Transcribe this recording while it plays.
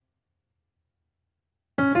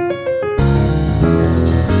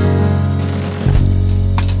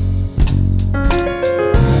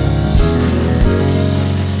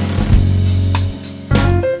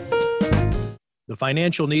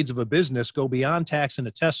financial needs of a business go beyond tax and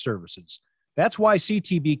attest services. That's why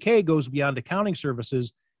CTBK goes beyond accounting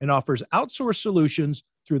services and offers outsourced solutions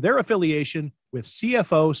through their affiliation with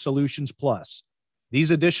CFO Solutions Plus.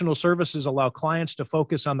 These additional services allow clients to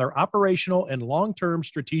focus on their operational and long-term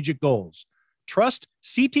strategic goals. Trust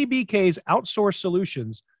CTBK's outsourced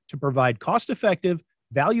solutions to provide cost-effective,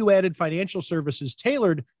 value-added financial services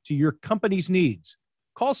tailored to your company's needs.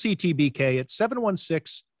 Call CTBK at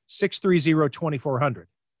 716-630-2400.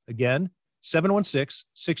 Again,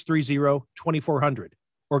 716-630-2400.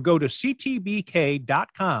 Or go to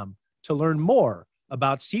ctbk.com to learn more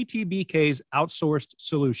about CTBK's outsourced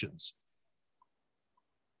solutions.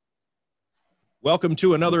 Welcome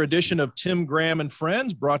to another edition of Tim Graham and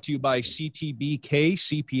Friends, brought to you by CTBK,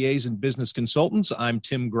 CPAs and Business Consultants. I'm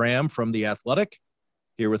Tim Graham from The Athletic,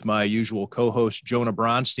 here with my usual co-host, Jonah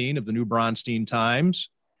Bronstein of the New Bronstein Times,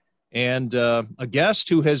 and a guest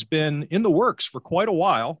who has been in the works for quite a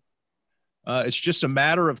while. It's just a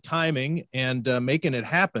matter of timing and making it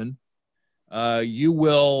happen. You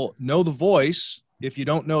will know the voice if you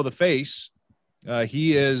don't know the face.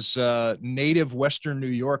 He is native Western New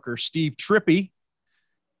Yorker Steve Trippi,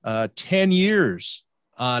 10 years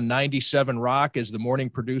on 97 Rock as the morning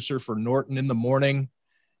producer for Norton in the Morning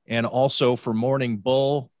and also for Morning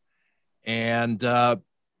Bull. And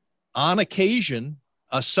on occasion,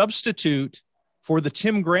 a substitute for the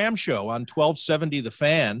Tim Graham Show on 1270 The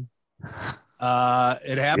Fan.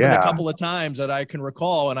 It happened a couple of times that I can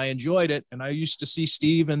recall, and I enjoyed it. And I used to see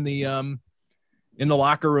Steve in the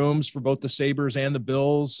locker rooms for both the Sabres and the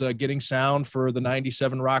Bills, getting sound for the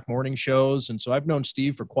 97 Rock morning shows. And so I've known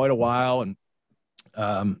Steve for quite a while, and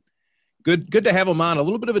good to have him on. A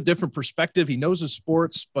little bit of a different perspective. He knows his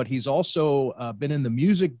sports, but he's also been in the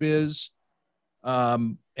music biz,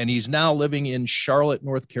 and he's now living in Charlotte,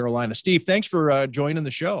 North Carolina. Steve, thanks for joining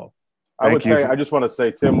the show. I would tell you, I just want to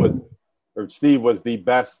say Steve was the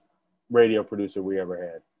best radio producer we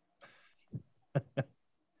ever had.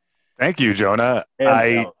 Thank you, Jonah.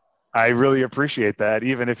 I really appreciate that,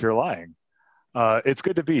 even if you're lying. It's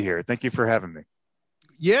good to be here. Thank you for having me.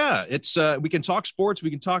 Yeah, it's we can talk sports,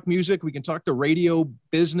 we can talk music, we can talk the radio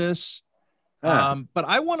business. But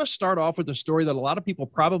I want to start off with a story that a lot of people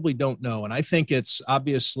probably don't know, and I think it's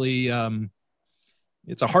obviously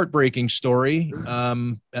it's a heartbreaking story.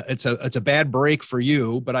 It's a bad break for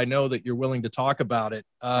you, but I know that you're willing to talk about it.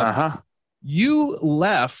 You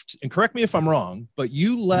left, and correct me if I'm wrong, but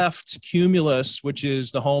you left Cumulus, which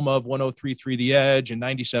is the home of 103.3 The Edge and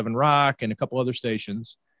 97 Rock and a couple other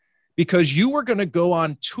stations, because you were going to go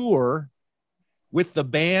on tour with the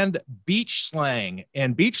band Beach Slang.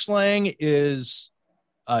 And Beach Slang is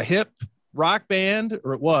a hip rock band,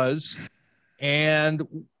 or it was, and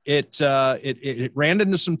it ran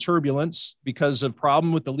into some turbulence because of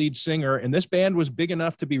problem with the lead singer. And this band was big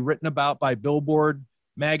enough to be written about by Billboard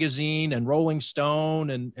magazine and Rolling Stone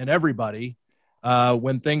and everybody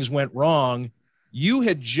when things went wrong. You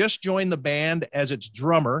had just joined the band as its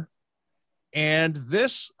drummer, and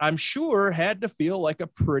this, I'm sure, had to feel like a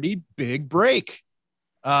pretty big break.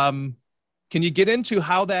 Can you get into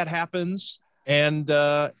how that happens, and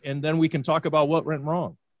then we can talk about what went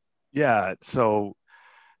wrong? Yeah, so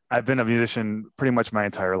I've been a musician pretty much my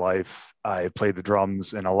entire life. I played the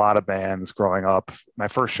drums in a lot of bands growing up. My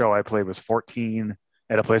first show I played was 14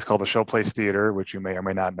 at a place called the Showplace Theater, which you may or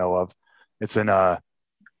may not know of. It's in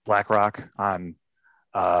Black Rock on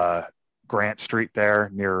Grant Street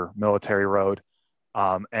there near Military Road.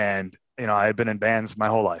 And, I had been in bands my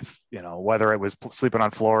whole life, whether it was sleeping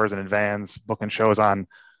on floors and in vans, booking shows on.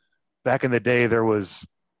 Back in the day, there was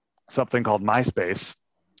something called MySpace,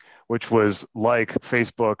 which was like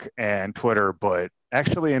Facebook and Twitter, but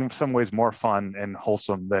actually in some ways more fun and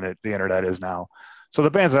wholesome than the internet is now. So the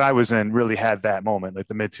bands that I was in really had that moment, like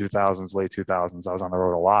the mid 2000s, late 2000s. I was on the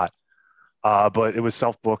road a lot, but it was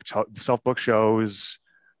self-booked shows.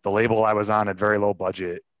 The label I was on had very low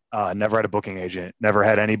budget, never had a booking agent, never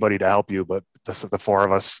had anybody to help you, but the four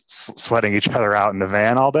of us sweating each other out in the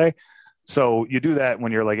van all day. So you do that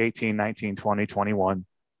when you're like 18, 19, 20, 21,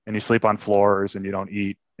 and you sleep on floors and you don't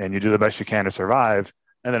eat and you do the best you can to survive.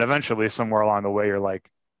 And then eventually somewhere along the way, you're like,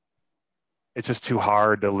 it's just too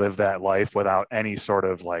hard to live that life without any sort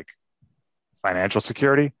of like financial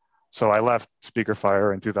security. So I left Speaker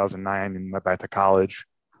Fire in 2009 and went back to college,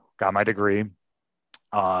 got my degree.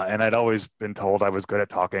 And I'd always been told I was good at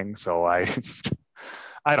talking. So I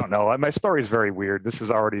don't know. My story is very weird. This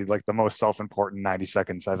is already like the most self-important 90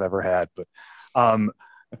 seconds I've ever had. But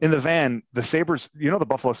in the van, the Sabres, the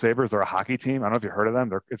Buffalo Sabres, they're a hockey team. I don't know if you heard of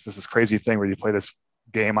them. It's this crazy thing where you play this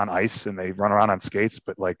game on ice and they run around on skates,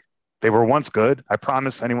 but like They were once good. I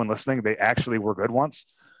promise anyone listening, they actually were good once.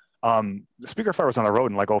 The Speaker Fire was on the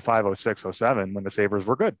road in like 05, 06, 07 when the Sabres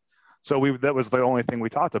were good. So that was the only thing we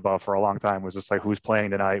talked about for a long time, was just like, who's playing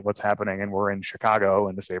tonight, what's happening. And we're in Chicago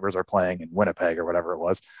and the Sabres are playing in Winnipeg or whatever it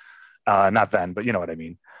was. Not then, but you know what I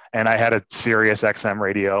mean. And I had a Sirius XM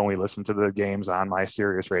radio, and we listened to the games on my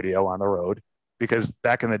Sirius radio on the road, because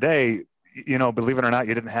back in the day, you know, believe it or not,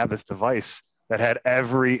 you didn't have this device that had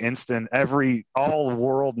all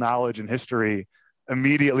world knowledge and history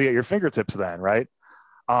immediately at your fingertips then, right?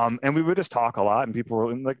 And we would just talk a lot, and people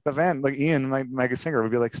were like Ian, my singer,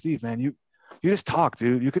 would be like, Steve, man, you just talk,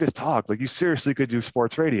 dude. You could just talk. Like, you seriously could do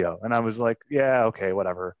sports radio. And I was like, yeah, okay,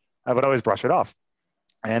 whatever. I would always brush it off.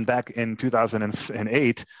 And back in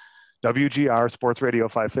 2008, WGR Sports Radio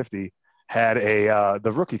 550 had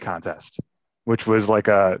the rookie contest, which was like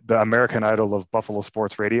the American Idol of Buffalo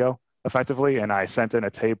sports radio, effectively. And I sent in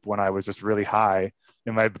a tape when I was just really high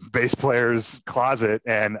in my bass player's closet,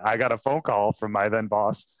 and I got a phone call from my then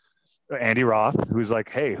boss, Andy Roth, who's like,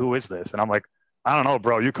 hey, who is this? And I'm like, I don't know,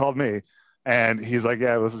 bro, you called me. And he's like,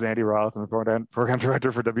 yeah, this is Andy Roth. I'm the program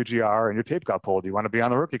director for WGR, and your tape got pulled. Do you want to be on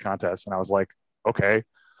the rookie contest? And I was like, okay.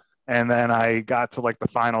 And then I got to like the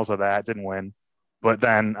finals of that, didn't win. But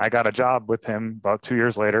then I got a job with him about 2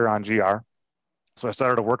 years later on GR. So I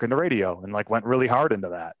started to work into radio and like went really hard into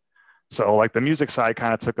that. So like the music side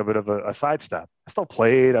kind of took a bit of a sidestep. I still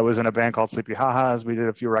played. I was in a band called Sleepy Ha-Has. We did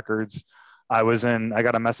a few records. I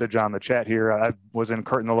got a message on the chat here. I was in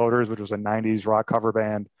Kurt and the Loaders, which was a 90s rock cover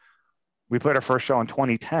band. We played our first show in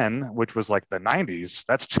 2010, which was like the 90s.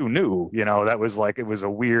 That's too new. You know, that was like, it was a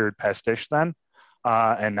weird pastiche then.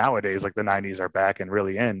 And nowadays, like the 90s are back and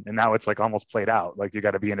really in. And now it's like almost played out. Like you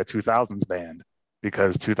got to be in a 2000s band,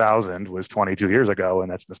 because 2000 was 22 years ago,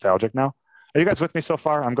 and that's nostalgic now. Are you guys with me so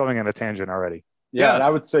far? I'm going in a tangent already. Yeah, and I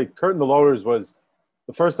would say Kurt and the Loaders was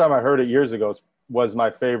the first time I heard it years ago, was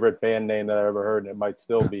my favorite band name that I ever heard, and it might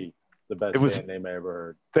still be the best band name I ever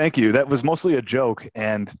heard. Thank you. That was mostly a joke,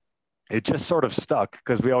 and it just sort of stuck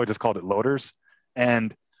because we always just called it Loaders.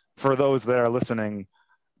 And for those that are listening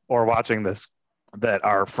or watching this that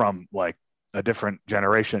are from like a different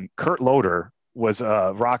generation, Kurt Loder was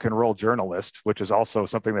a rock and roll journalist, which is also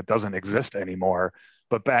something that doesn't exist anymore.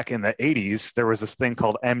 But back in the 80s, there was this thing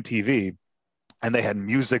called MTV, and they had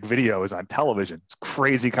music videos on television. It's a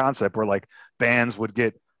crazy concept where like bands would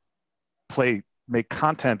make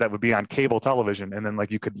content that would be on cable television, and then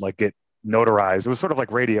like you could like get notarized. It was sort of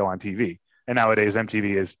like radio on TV. And nowadays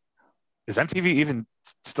MTV is MTV even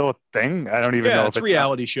still a thing? I don't even know. It's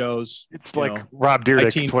reality shows. It's like Rob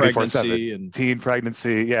Dyrdek 24/7. Teen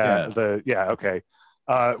pregnancy. Yeah. Okay.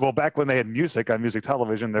 Well, back when they had music on music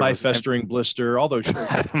television, there My was Festering Blister, all those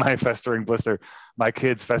shows. My Festering Blister, My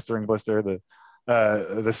Kids Festering Blister,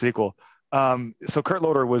 the sequel. So Kurt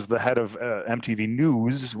Loder was the head of MTV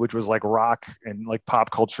News, which was like rock and like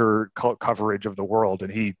pop culture coverage of the world.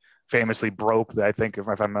 And he famously broke, I think,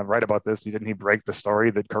 if I'm right about this, didn't he break the story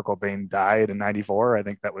that Kurt Cobain died in '94? I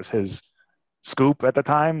think that was his scoop at the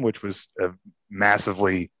time, which was a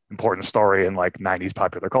massively important story in like 90s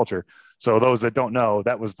popular culture. So those that don't know,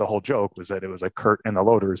 that was the whole joke, was that it was like Kurt and the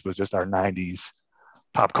Loaders was just our 90s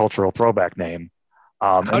pop cultural throwback name.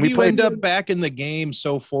 How do you end up back in the game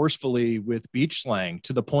so forcefully with beach slang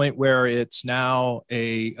to the point where it's now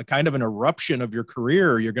a kind of an eruption of your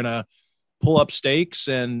career? You're going to pull up stakes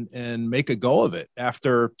and make a go of it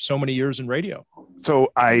after so many years in radio.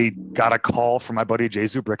 So I got a call from my buddy Jay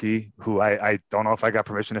Zubricki, who I don't know if I got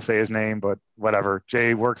permission to say his name, but whatever.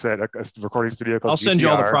 Jay works at a recording studio called I'll send GCR. you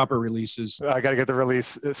all the proper releases. I got to get the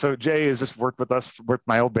release. So Jay has just worked with us, with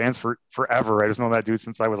my old bands forever. I just know that dude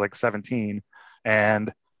since I was like 17.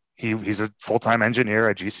 And he's a full-time engineer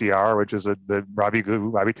at GCR, which is the Robbie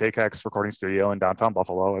Takek's recording studio in downtown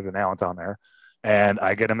Buffalo. I live in Allentown there. And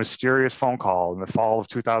I get a mysterious phone call in the fall of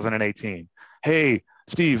 2018. Hey,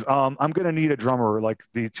 Steve, I'm going to need a drummer like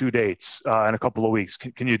the 2 dates in a couple of weeks.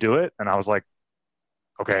 Can you do it? And I was like,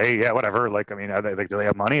 okay, yeah, whatever. Like, I mean, do they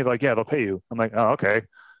have money? They're like, yeah, they'll pay you. I'm like, oh, okay.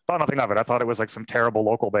 Thought nothing of it. I thought it was like some terrible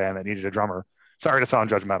local band that needed a drummer. Sorry to sound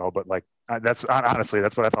judgmental, but like, that's honestly,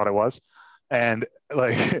 that's what I thought it was. And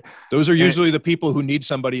like, those are usually the people who need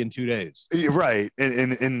somebody in 2 days. Right.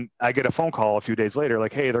 And I get a phone call a few days later,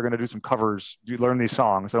 like, hey, they're going to do some covers. Do you learn these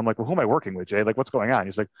songs? So I'm like, well, who am I working with, Jay? Like, what's going on?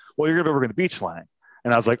 He's like, well, you're going to be working the beach slang.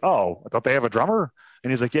 And I was like, oh, I thought they have a drummer.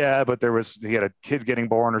 And he's like, yeah, but he had a kid getting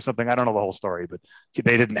born or something. I don't know the whole story, but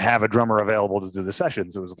they didn't have a drummer available to do the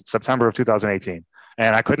sessions. It was September of 2018.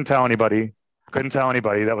 And I couldn't tell anybody.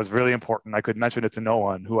 That was really important. I could mention it to no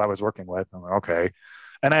one who I was working with. I'm like, okay.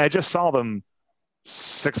 And I just saw them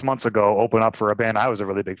 6 months ago open up for a band I was a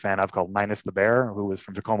really big fan of called Minus the Bear, who was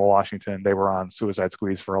from Tacoma, Washington. They were on Suicide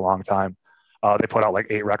Squeeze for a long time. They put out like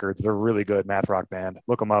 8 records. They're a really good math rock band.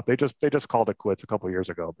 Look them up. They just called it quits a couple of years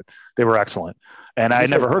ago, but they were excellent. And I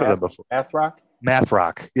had never heard of them before. Math rock? Math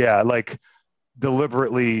rock. Yeah. Like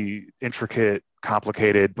deliberately intricate,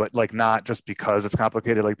 complicated, but like not just because it's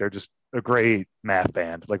complicated. Like they're just a great math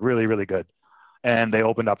band, like really, really good. And they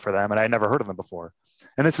opened up for them and I had never heard of them before.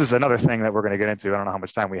 And this is another thing that we're going to get into. I don't know how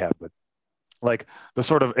much time we have, but like the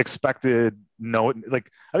sort of expected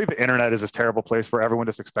like I think the internet is this terrible place where everyone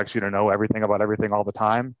just expects you to know everything about everything all the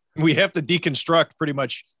time. We have to deconstruct pretty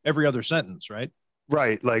much every other sentence, right?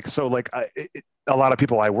 Right. Like, so like a lot of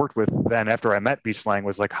people I worked with then after I met Beach Slang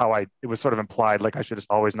was like it was sort of implied, like I should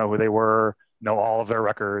just always know who they were, know all of their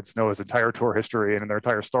records, know his entire tour history and their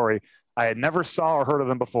entire story. I had never saw or heard of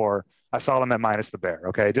them before. I saw them at Minus the Bear.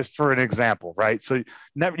 Okay. Just for an example. Right. So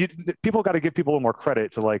people got to give people a little more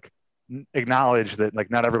credit to like acknowledge that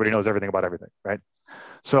like not everybody knows everything about everything. Right.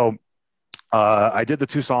 So I did the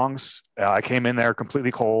 2 songs. I came in there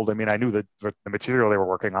completely cold. I mean, I knew the material they were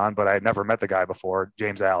working on, but I had never met the guy before,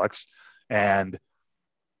 James Alex. And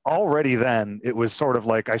already then it was sort of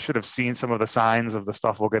like I should have seen some of the signs of the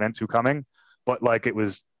stuff we'll get into coming. But like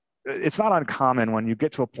it's not uncommon when you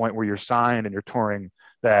get to a point where you're signed and you're touring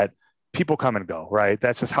that people come and go, right?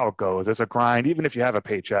 That's just how it goes. It's a grind. Even if you have a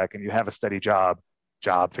paycheck and you have a steady job,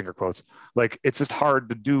 finger quotes, like it's just hard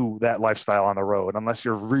to do that lifestyle on the road unless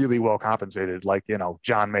you're really well compensated, like, you know,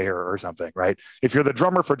 John Mayer or something, right? If you're the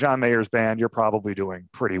drummer for John Mayer's band, you're probably doing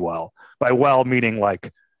pretty well. By well, meaning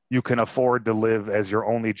like you can afford to live as your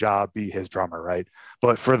only job be his drummer, right?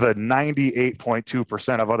 But for the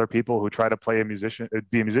 98.2% of other people who try to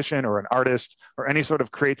be a musician or an artist or any sort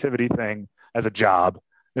of creativity thing as a job,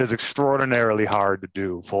 it is extraordinarily hard to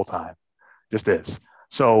do full time. Just is.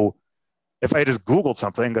 So if I just Googled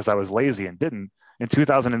something because I was lazy and didn't, in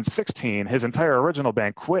 2016, his entire original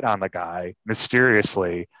band quit on the guy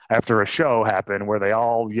mysteriously after a show happened where they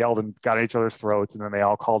all yelled and got at each other's throats, and then they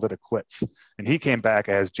all called it a quits. And he came back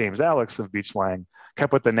as James Alex of Beach Slang,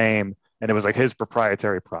 kept with the name, and it was like his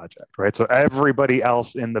proprietary project, right? So everybody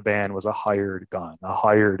else in the band was a hired gun, a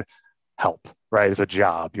hired help, right? It's a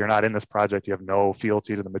job. You're not in this project. You have no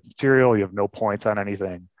fealty to the material. You have no points on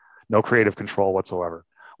anything, no creative control whatsoever,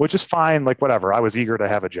 which is fine. Like whatever. I was eager to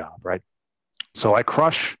have a job, right? So I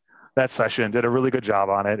crush that session, did a really good job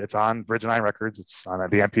on it. It's on Bridge 9 Records. It's on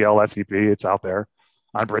the MPL SEP. It's out there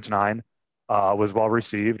on Bridge 9. Was well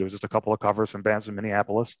received. It was just a couple of covers from bands in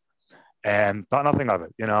Minneapolis and thought nothing of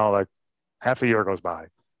it. You know, like half a year goes by.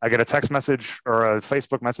 I get a text message or a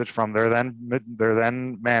Facebook message from their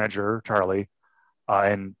then manager, Charlie,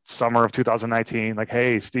 in summer of 2019, like,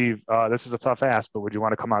 hey, Steve, this is a tough ask, but would you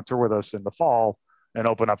want to come on tour with us in the fall and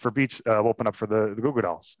open up for the Goo Goo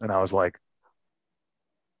Dolls? And I was like,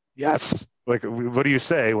 yes. Like, what do you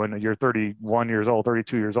say when you're 31 years old,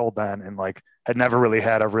 32 years old then, and like had never really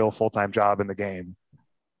had a real full-time job in the game?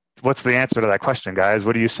 What's the answer to that question, guys?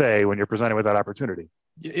 What do you say when you're presented with that opportunity?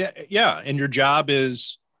 Yeah. And your job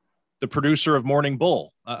is the producer of Morning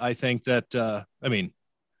Bull. I think that, I mean,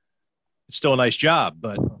 it's still a nice job,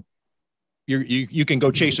 but you can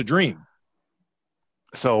go chase a dream.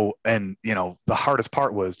 So, and you know, the hardest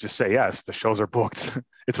part was just say yes. The shows are booked.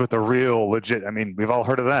 It's with a real legit. I mean, we've all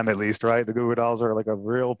heard of them at least, right? The Goo Goo Dolls are like a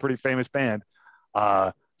real pretty famous band.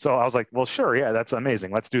 So I was like, well, sure, yeah, that's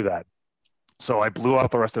amazing. Let's do that. So I blew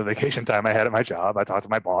out the rest of the vacation time I had at my job. I talked to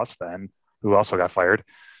my boss then, who also got fired.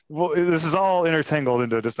 Well, this is all intertangled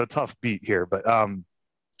into just a tough beat here, but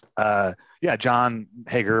yeah, John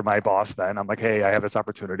Hager, my boss then, I'm like, hey, I have this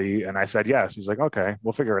opportunity. And I said, yes. He's like, okay,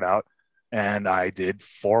 we'll figure it out. And I did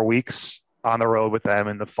 4 weeks on the road with them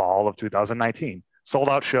in the fall of 2019. Sold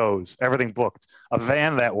out shows, everything booked, a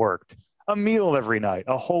van that worked, a meal every night,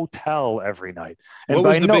 a hotel every night. And what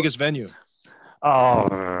was the biggest venue? Oh,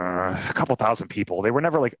 a couple thousand people. They were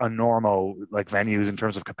never like a normal like venues in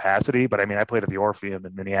terms of capacity, but I mean, I played at the Orpheum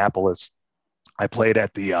in Minneapolis. I played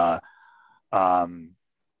at the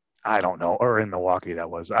I don't know, or in Milwaukee,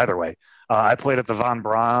 that was. Either way, I played at the Von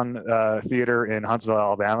Braun Theater in Huntsville,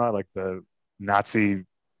 Alabama, like the Nazi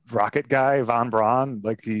rocket guy, Von Braun.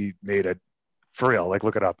 Like he made it for real. Like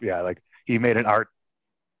look it up. Yeah, like he made an art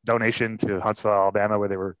donation to Huntsville, Alabama, where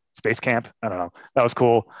they were space camp. I don't know. That was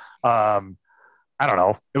cool. I don't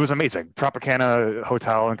know. It was amazing. Tropicana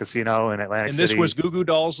Hotel and Casino in Atlantic City. And this was Goo Goo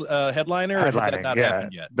Dolls headliner? Or had that not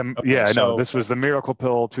happened yet? No, this was the Miracle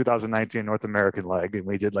Pill 2019 North American leg, and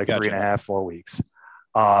we did like 3.5, 4 weeks.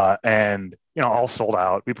 And, you know, all sold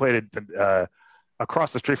out. We played at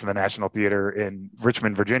across the street from the National Theater in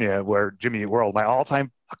Richmond, Virginia, where Jimmy Eat World, my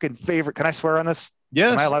all-time fucking favorite. Can I swear on this?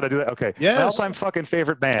 Yes. Am I allowed to do that? Okay. Yes. My all-time fucking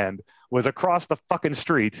favorite band was across the fucking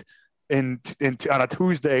street on a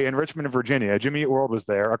Tuesday in Richmond, Virginia. Jimmy Eat World was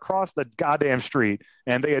there across the goddamn street,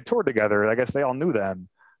 and they had toured together. I guess they all knew them,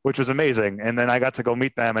 which was amazing. And then I got to go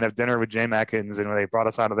meet them and have dinner with Jay Atkins, and they brought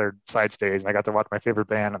us onto their side stage, and I got to watch my favorite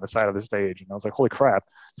band on the side of the stage. And I was like, holy crap,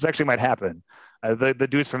 this actually might happen. The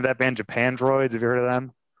dudes from that band, Japan Droids, have you heard of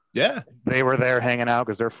them? Yeah. They were there hanging out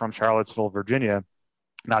because they're from Charlottesville, Virginia,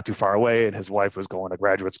 not too far away. And his wife was going to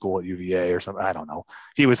graduate school at UVA or something. I don't know.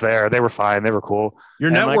 He was there. They were fine. They were cool. You're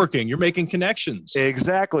networking. You're making connections.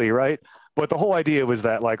 Exactly. Right. But the whole idea was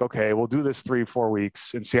that, like, okay, we'll do this 3-4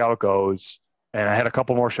 weeks and see how it goes. And I had a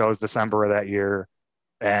couple more shows December of that year,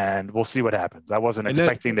 and we'll see what happens. I wasn't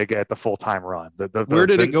expecting to get the full-time run. Where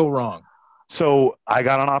did it go wrong? So I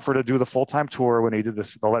got an offer to do the full-time tour when he did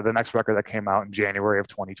the next record that came out in January of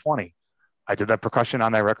 2020. I did that percussion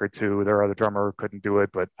on that record too. Their other drummer couldn't do it,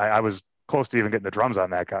 but I was close to even getting the drums on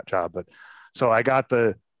that job. But so I got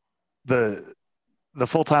the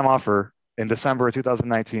full-time offer in December of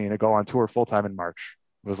 2019 to go on tour full-time in March.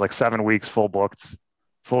 It was like 7 weeks, full booked,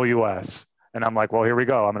 full US. And I'm like, well, here we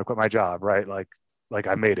go. I'm going to quit my job, right? Like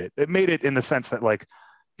I made it. It made it in the sense that, like,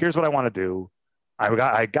 here's what I want to do.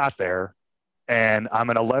 I got there. And I'm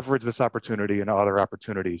going to leverage this opportunity and other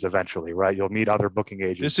opportunities eventually, right? You'll meet other booking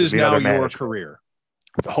agents. This is now your career.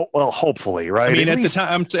 Well, hopefully, right? I mean, at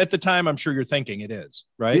the time, I'm sure you're thinking it is,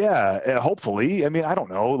 right? Yeah, hopefully. I mean, I don't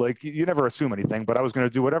know. Like, you never assume anything, but I was going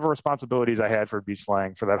to do whatever responsibilities I had for Beach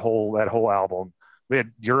Slang for that whole album. We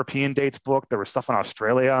had European dates booked. There was stuff in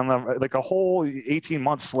Australia on them, like a whole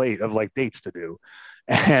 18-month slate of like dates to do,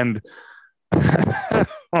 and.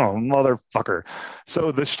 Oh, motherfucker.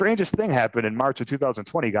 So the strangest thing happened in March of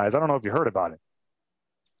 2020, guys. I don't know if you heard about it.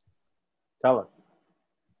 Tell us.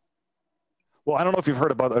 Well, I don't know if you've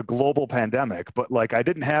heard about a global pandemic, but like I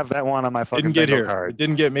didn't have that one on my fucking bingo card. It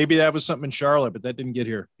didn't get, maybe that was something in Charlotte, but that didn't get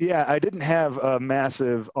here. Yeah, I didn't have a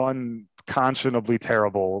massive, unconscionably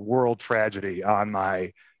terrible world tragedy on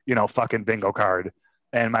my, fucking bingo card.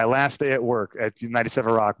 And my last day at work at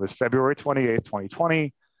 97 Rock was February 28th,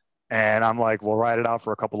 2020. And I'm like, we'll ride it out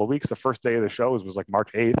for a couple of weeks. The first day of the shows was like March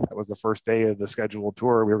 8th. That was the first day of the scheduled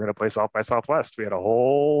tour. We were going to play South by Southwest. We had a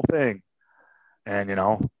whole thing. And,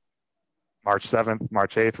 March 7th,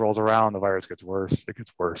 March 8th rolls around. The virus gets worse. It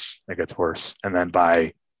gets worse. It gets worse. And then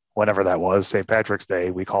by whenever that was, St. Patrick's Day,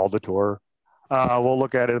 we called the tour. We'll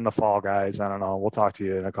look at it in the fall, guys. I don't know. We'll talk to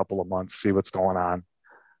you in a couple of months, see what's going on.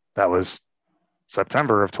 That was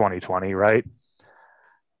September of 2020, right?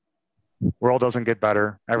 World doesn't get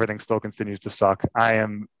better. Everything still continues to suck. I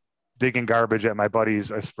am digging garbage at my buddy's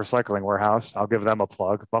recycling warehouse. I'll give them a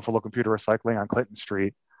plug. Buffalo Computer Recycling on Clinton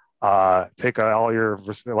Street. Take all your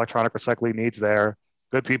electronic recycling needs there.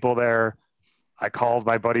 Good people there. I called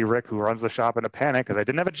my buddy Rick, who runs the shop, in a panic because I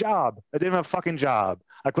didn't have a job. I didn't have a fucking job.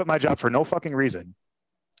 I quit my job for no fucking reason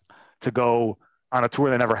to go on a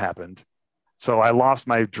tour that never happened. So I lost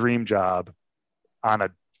my dream job on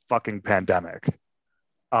a fucking pandemic.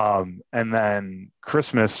 And then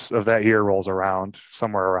Christmas of that year rolls around,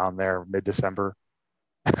 somewhere around there, mid-December.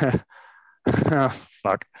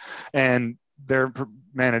 Fuck. And their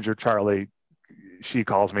manager, Charlie, she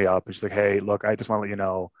calls me up and she's like, hey, look, I just want to let you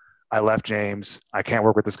know, I left James. I can't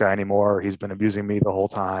work with this guy anymore. He's been abusing me the whole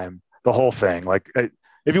time, the whole thing. Like,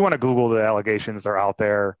 if you want to Google the allegations, they're out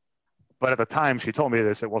there. But at the time she told me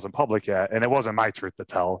this, it wasn't public yet. And it wasn't my truth to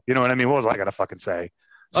tell. You know what I mean? What was I going to fucking say?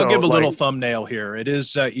 I'll give a little thumbnail here. It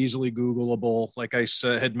is easily Googleable. Like I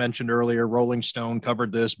had mentioned earlier, Rolling Stone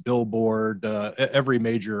covered this, Billboard, every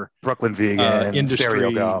major Brooklyn Vegan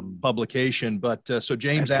industry publication. But so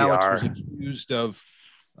James NPR. Alex was accused of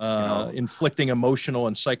inflicting emotional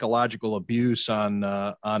and psychological abuse on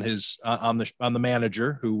the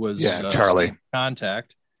manager, who was Charlie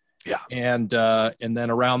contact. Yeah. And then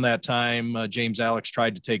around that time, James Alex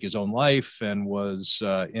tried to take his own life and was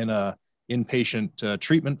in a inpatient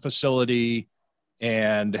treatment facility,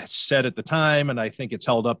 and said at the time, and I think it's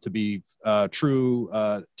held up to be true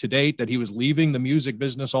to date, that he was leaving the music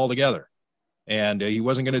business altogether, and he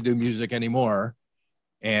wasn't going to do music anymore.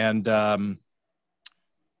 And that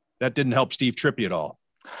didn't help Steve Trippi at all.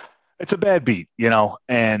 It's a bad beat,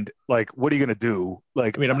 and like, what are you going to do?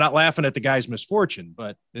 Like, I mean, I'm not laughing at the guy's misfortune,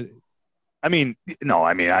 but I'm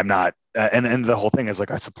not. And the whole thing is,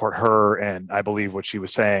 like, I support her and I believe what she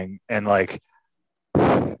was saying. And like,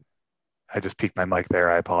 I just peeked my mic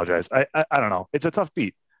there. I apologize. I don't know. It's a tough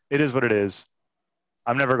beat. It is what it is.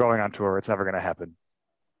 I'm never going on tour. It's never going to happen.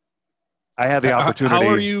 I had the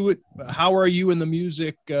opportunity. How are you in the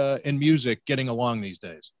music getting along these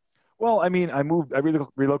days? Well, I mean, I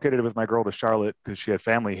relocated with my girl to Charlotte because she had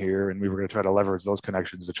family here, and we were going to try to leverage those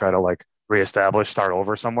connections to try to like reestablish, start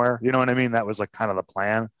over somewhere. You know what I mean? That was like kind of the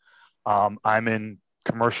plan. I'm in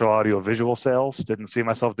commercial audio visual sales. Didn't see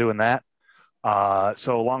myself doing that.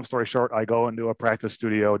 So long story short, I go into a practice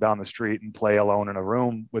studio down the street and play alone in a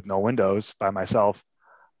room with no windows by myself.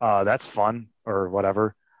 That's fun or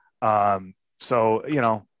whatever. So, you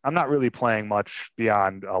know, I'm not really playing much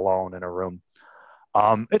beyond alone in a room.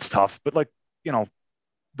 It's tough, but like, you know,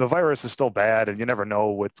 the virus is still bad and you never know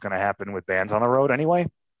what's going to happen with bands on the road anyway.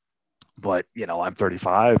 But, you know, I'm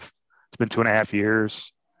 35. It's been 2.5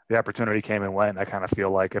 years. The opportunity came and went. I kind of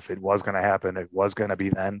feel like if it was going to happen, it was going to be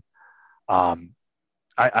then.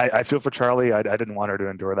 I feel for Charlie. I didn't want her to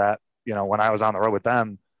endure that. You know, when I was on the road with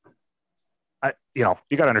them, you got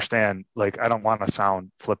to understand, like, I don't want to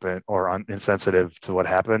sound flippant or insensitive to what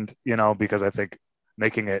happened, you know, because I think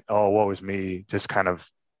making it, oh, woe is me, just kind of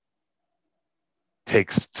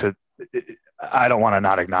I don't want to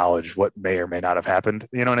not acknowledge what may or may not have happened.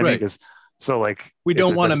 You know what I mean? Because so like, we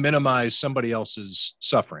don't want to minimize somebody else's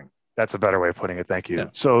suffering. That's a better way of putting it. Thank you. Yeah.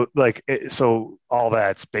 So like, so all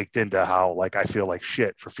that's baked into how, like, I feel like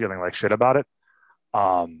shit for feeling like shit about it.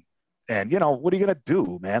 And you know, what are you going to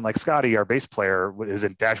do, man? Like Scotty, our bass player, is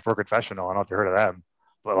in Dashboard Confessional. I don't know if you heard of them,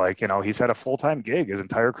 but like, you know, he's had a full-time gig his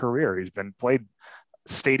entire career. He's been played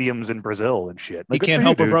stadiums in Brazil and shit. Like, he can't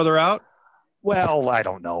help a brother out. Well, I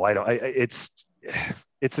don't know. It's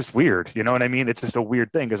just weird. You know what I mean? It's just a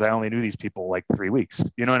weird thing because I only knew these people like 3 weeks.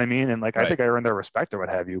 You know what I mean? And like, I think I earned their respect or what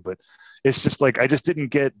have you, but it's just like, I just didn't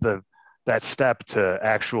get that step to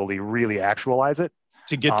actually really actualize it.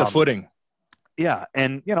 To get the footing. Yeah.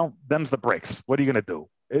 And you know, them's the breaks. What are you going to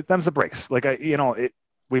do? Them's the breaks. Like,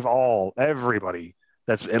 everybody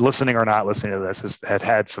that's listening or not listening to this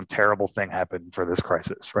had some terrible thing happen for this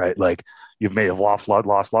crisis, right? Like, you may have lost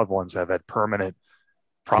loved ones, have had permanent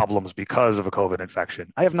problems because of a COVID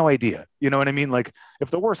infection. I have no idea. You know what I mean? Like, if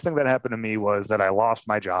the worst thing that happened to me was that I lost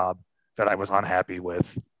my job that I was unhappy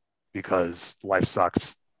with because life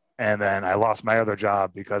sucks, and then I lost my other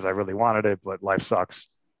job because I really wanted it, but life sucks.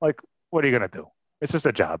 Like, what are you going to do? It's just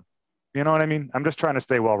a job. You know what I mean? I'm just trying to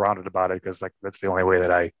stay well-rounded about it because like that's the only way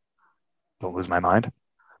that I don't lose my mind.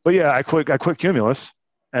 But yeah, I quit Cumulus,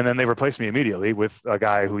 and then they replaced me immediately with a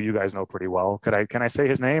guy who you guys know pretty well. Can I say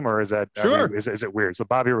his name, or is that sure? Is it weird? So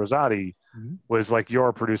Bobby Rosati was like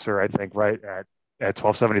your producer, I think, right at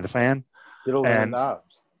 1270 The Fan. And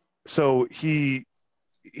so he,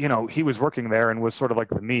 you know, he was working there and was sort of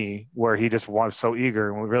like me, where he just was so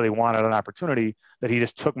eager and really wanted an opportunity that he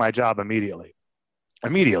just took my job immediately. I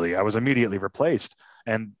was immediately replaced,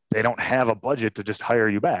 and they don't have a budget to just hire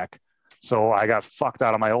you back. So I got fucked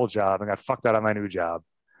out of my old job and got fucked out of my new job.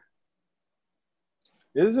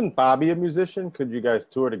 Isn't Bobby a musician? Could you guys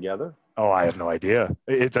tour together? Oh, I have no idea.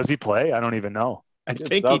 Does he play? I don't even know. I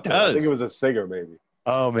think he does. I think it was a singer, maybe.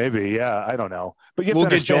 Oh, maybe. Yeah, I don't know. But we'll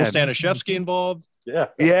get Joel Stanishevsky involved. Yeah.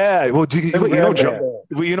 Yeah. Well, Joel,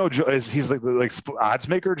 he's like odds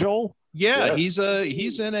maker Joel. Yeah, he's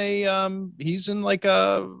in like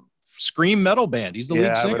a scream metal band. He's the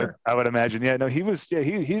lead singer. I would imagine. Yeah, no, he's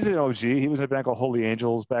an OG. He was in a band called Holy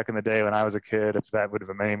Angels back in the day when I was a kid. If that would have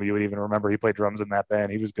been a name you would even remember, he played drums in that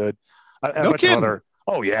band. He was good. No kidding.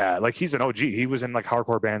 Oh yeah, like he's an OG. He was in like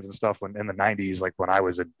hardcore bands and stuff in the 90s, like when I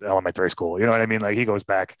was in elementary school. You know what I mean? Like he goes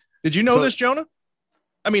back. Did you know this, Jonah?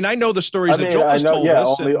 I mean, I know the stories that Joel has told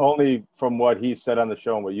us. Only from what he said on the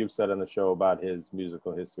show and what you've said on the show about his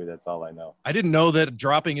musical history. That's all I know. I didn't know that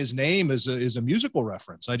dropping his name is a musical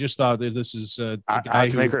reference. I just thought that this is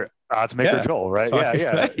odds maker Joel, right?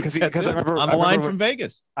 Yeah. Because I remember on the line from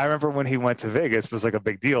Vegas. I remember when he went to Vegas, it was like a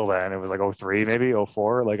big deal then. It was like 03, maybe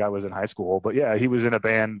 04. Like I was in high school, but yeah, he was in a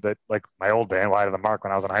band that, like my old band, Wide of the Mark,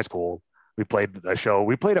 when I was in high school. We played a show.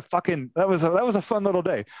 We played that was a fun little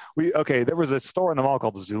day. There was a store in the mall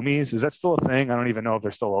called Zoomies. Is that still a thing? I don't even know if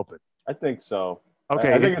they're still open. I think so.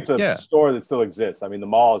 Okay. I think it's a store that still exists. I mean, the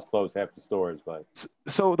mall is closed, half the stores, but.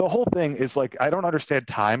 So the whole thing is like, I don't understand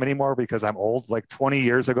time anymore because I'm old. Like 20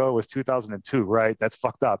 years ago, it was 2002, right? That's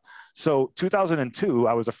fucked up. So 2002,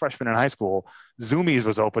 I was a freshman in high school. Zoomies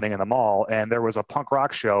was opening in the mall, and there was a punk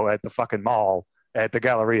rock show at the fucking mall at the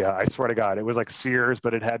Galleria. I swear to God, it was like Sears,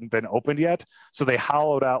 but it hadn't been opened yet. So they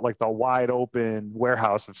hollowed out like the wide open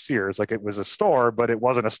warehouse of Sears. Like it was a store, but it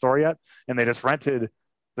wasn't a store yet. And they just rented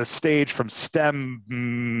the stage from STMM,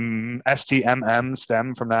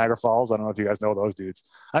 STEM from Niagara Falls. I don't know if you guys know those dudes.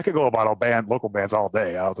 I could go about local bands all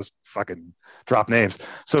day. I'll just fucking drop names.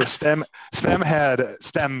 So STEM had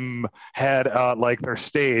like their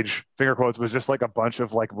stage, finger quotes, was just like a bunch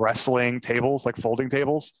of like wrestling tables, like folding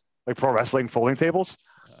tables, like pro wrestling folding tables.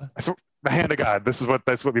 So, hand to God, that's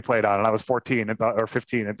what we played on. And I was 14 or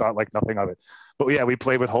 15 and thought like nothing of it. But yeah, we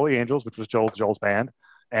played with Holy Angels, which was Joel's band,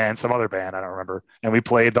 and some other band, I don't remember. And we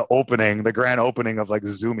played the grand opening of like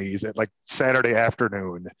Zoomies at like Saturday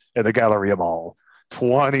afternoon at the Galleria Mall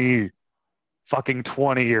 20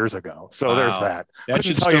 years ago. So wow. There's that. That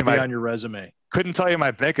should still be on your resume. Couldn't tell you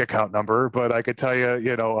my bank account number, but I could tell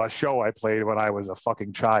you, a show I played when I was a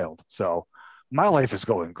fucking child. So my life is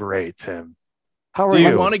going great, Tim. How are you? Do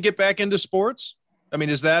you want to get back into sports? I mean,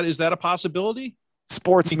 is that a possibility?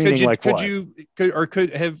 Sports meaning like what?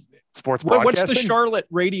 Could have sports broadcasting? What's the Charlotte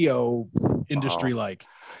radio industry like?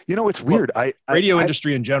 It's weird. Radio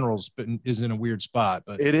industry in general is in a weird spot,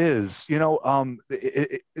 but it is.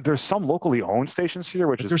 There's some locally owned stations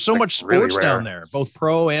here, there's so much sports really down there, both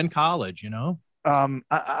pro and college.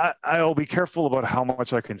 I'll be careful about how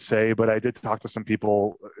much I can say, but I did talk to some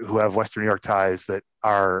people who have Western New York ties that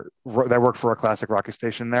work for a classic rock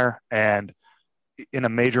station there, and in a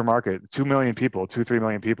major market, 3 million people,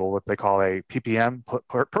 what they call a PPM,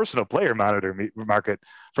 personal player monitor market.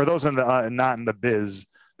 For those not in the biz,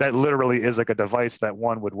 that literally is like a device that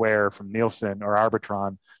one would wear from Nielsen or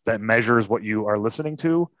Arbitron that measures what you are listening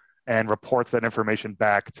to and reports that information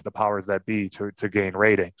back to the powers that be to gain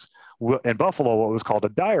ratings. In Buffalo, what was called a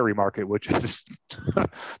diary market, which is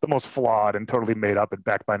the most flawed and totally made up and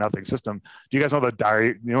backed by nothing system. Do you guys know the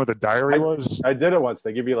diary? You know what the diary was? I did it once.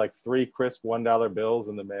 They give you like 3 crisp $1 bills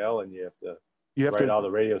in the mail, and you have to write all the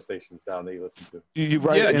radio stations down that you listen to. You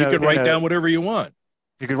can write down whatever you want.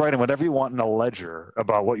 You could write in whatever you want in a ledger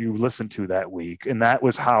about what you listened to that week. And that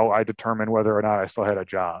was how I determined whether or not I still had a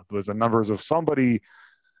job. It was the numbers of somebody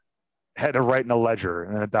had to write in a ledger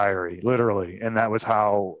in a diary, literally. And that was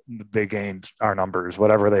how they gained our numbers,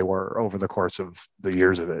 whatever they were over the course of the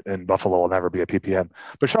years of it. And Buffalo will never be a PPM.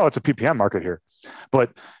 But Charlotte's a PPM market here.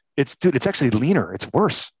 But it's actually leaner. It's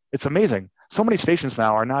worse. It's amazing. So many stations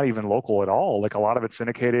now are not even local at all. Like a lot of it's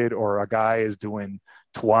syndicated, or a guy is doing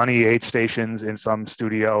 28 stations in some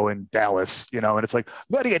studio in Dallas, and it's like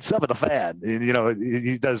 98.7 The Fan.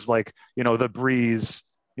 He does like, The Breeze,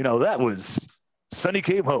 that was Sonny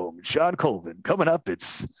Came Home, Sean Colvin coming up.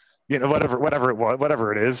 It's,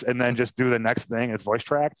 whatever it is. And then just do the next thing. It's voice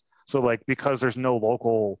tracked. So like, because there's no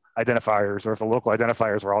local identifiers, or if the local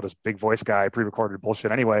identifiers were all just big voice guy, pre-recorded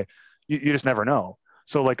bullshit anyway, you just never know.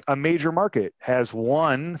 So like a major market has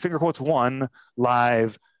one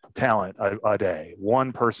live talent a day,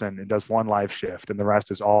 one person, and does one live shift, and the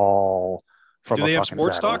rest is all from do they have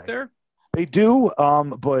sports talk there? They do,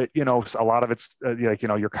 but a lot of it's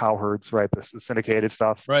your cowherds, right? The syndicated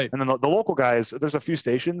stuff, right? And then the local guys, there's a few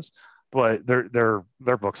stations, but they're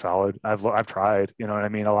booked solid. I've tried, you know what I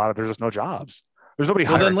mean? There's just no jobs. There's nobody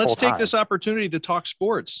hiring. Well, then let's take this opportunity to talk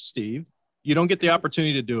sports, Steve. You don't get the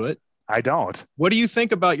opportunity to do it. I don't. What do you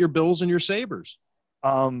think about your Bills and your Sabres?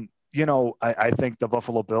 I think the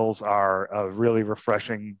Buffalo Bills are a really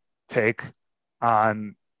refreshing take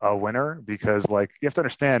on a winner, because like, you have to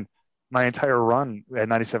understand, my entire run at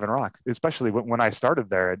 97 Rock, especially when I started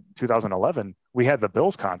there in 2011, we had the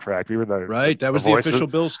Bills contract. We were that was the official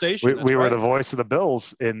Bills station. We were the voice of the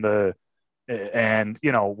Bills and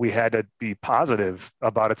we had to be positive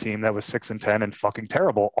about a team that was 6-10 and fucking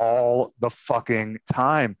terrible all the fucking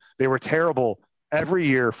time. They were terrible every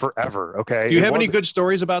year forever. Okay. Do you have any good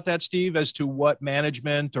stories about that, Steve, as to what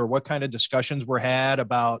management or what kind of discussions were had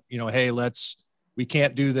about, hey, we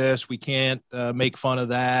can't do this. We can't make fun of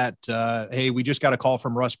that. Hey, we just got a call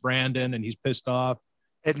from Russ Brandon and he's pissed off.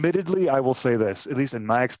 Admittedly, I will say this, at least in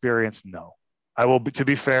my experience, no. To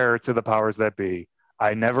be fair to the powers that be,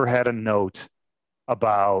 I never had a note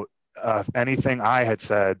about anything I had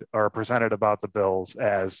said or presented about the Bills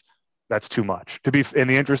as that's too much. To be in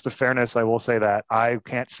the interest of fairness, I will say that I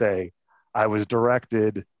can't say I was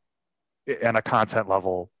directed in a content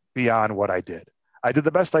level beyond what I did. I did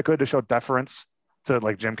the best I could to show deference to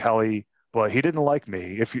like Jim Kelly, but he didn't like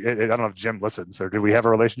me. I don't know if Jim listens, or do we have a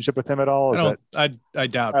relationship with him at all? I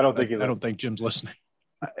doubt. I don't think Jim's listening.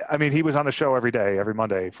 I mean, he was on the show every day, every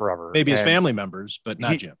Monday, forever. Maybe his family members, but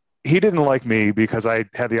not Jim. He didn't like me because I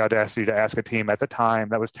had the audacity to ask a team at the time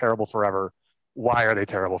that was terrible forever, why are they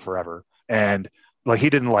terrible forever? And like,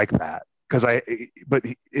 he didn't like that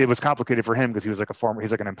it was complicated for him because he was like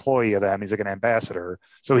he's like an employee of them. He's like an ambassador.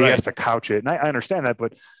 So he has to couch it. And I understand that.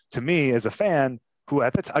 But to me as a fan who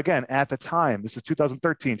at the time, this is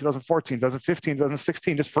 2013, 2014, 2015,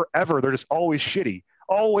 2016, just forever, they're just always shitty,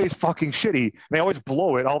 always fucking shitty. And they always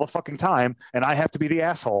blow it all the fucking time. And I have to be the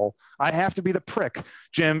asshole. I have to be the prick.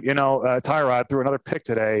 Jim, Tyrod threw another pick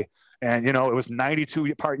today. And, it was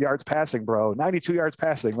 92 yards passing, bro. 92 yards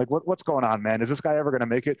passing. Like, what's going on, man? Is this guy ever going to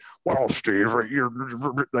make it? Well, Steve, you're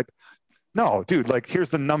like, no, dude, like, here's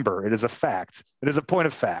the number. It is a fact. It is a point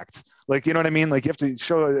of fact. Like, you know what I mean? Like, you have to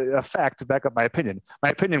show a fact to back up my opinion. My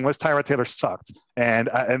opinion was Tyrod Taylor sucked. And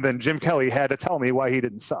then Jim Kelly had to tell me why he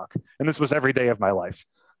didn't suck. And this was every day of my life.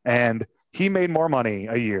 And he made more money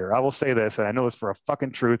a year. I will say this, and I know this for a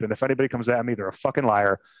fucking truth. And if anybody comes at me, they're a fucking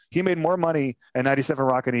liar. He made more money at 97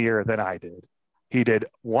 Rock in a year than I did. He did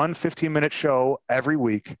one 15-minute show every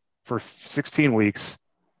week for 16 weeks.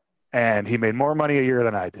 And he made more money a year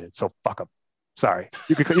than I did. So fuck him. Sorry.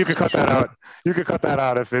 You could cut that out. You could cut that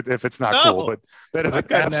out if it's not cool. But that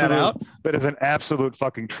is an absolute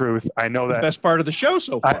fucking truth. I know that. The best part of the show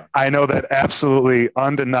so far. I know that absolutely,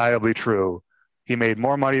 undeniably true. He made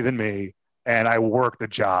more money than me, and I worked a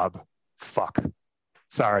job. Fuck.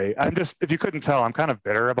 Sorry. If you couldn't tell, I'm kind of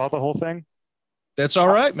bitter about the whole thing. That's all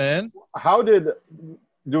right, man. How did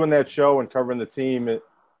doing that show and covering the team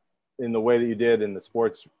in the way that you did in the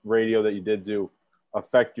sports radio that you did do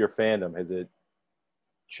affect your fandom? Has it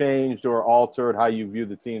changed or altered how you view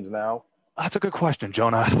the teams now? That's a good question,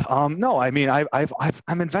 Jonah. No, I mean,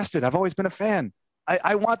 I'm invested. I've always been a fan.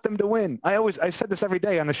 I want them to win. I've said this every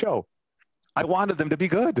day on the show. I wanted them to be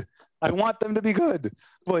good. I want them to be good.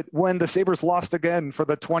 But when the Sabres lost again for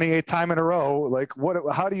the 28th time in a row, like,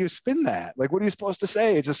 how do you spin that? Like, what are you supposed to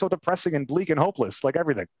say? It's just so depressing and bleak and hopeless, like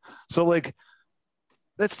everything. So, like,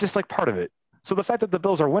 that's just like part of it. So the fact that the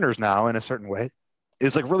Bills are winners now in a certain way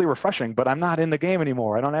is like really refreshing, but I'm not in the game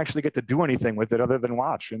anymore. I don't actually get to do anything with it other than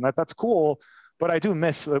watch. And that's cool. But I do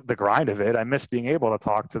miss the grind of it. I miss being able to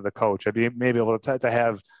talk to the coach. I'd be maybe able to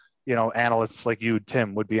have, analysts like you,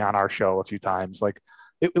 Tim, would be on our show a few times. Like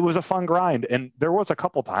it was a fun grind. And there was a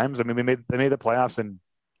couple times, I mean, they made the playoffs in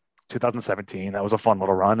 2017. That was a fun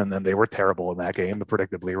little run. And then they were terrible in that game,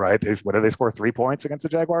 predictably, right? What did they score? 3 points against the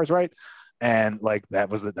Jaguars, right? And like that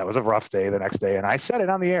was a rough day the next day. And I said it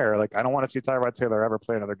on the air, like, I don't want to see Tyrod Taylor ever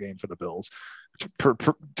play another game for the Bills.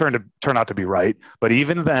 Turn out to be right. But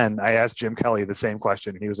even then, I asked Jim Kelly the same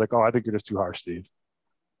question. And he was like, "Oh, I think you're just too harsh, Steve."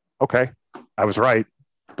 Okay, I was right.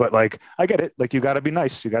 But like, I get it. Like, you got to be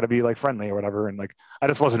nice. You got to be like friendly or whatever. And like, I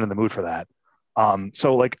just wasn't in the mood for that.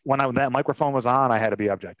 So like when that microphone was on, I had to be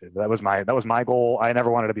objective. That was my goal. I never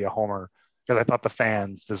wanted to be a homer because I thought the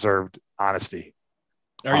fans deserved honesty.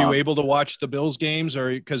 Are you able to watch the Bills games,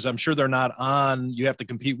 or because I'm sure they're not on? You have to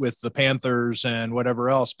compete with the Panthers and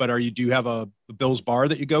whatever else. But do you have a Bills bar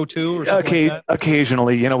that you go to? Or something like that?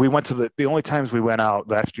 Occasionally, we went to the only times we went out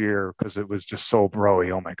last year because it was just so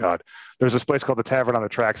broy. Oh my God, there's this place called the Tavern on the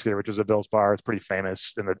Tracks here, which is a Bills bar. It's pretty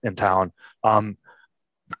famous in town.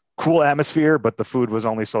 Cool atmosphere, but the food was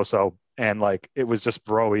only so. And like, it was just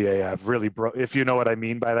broy AF, really bro. If you know what I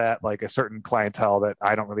mean by that, like a certain clientele that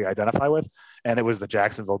I don't really identify with. And it was the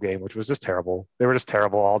Jacksonville game, which was just terrible. They were just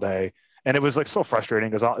terrible all day. And it was like so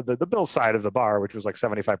frustrating because the Bills side of the bar, which was like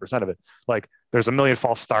 75% of it, like there's a million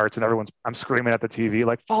false starts and I'm screaming at the TV,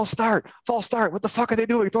 like, false start. What the fuck are they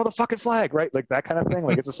doing? Throw the fucking flag, right? Like that kind of thing.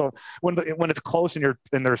 Like it's just so when it's close and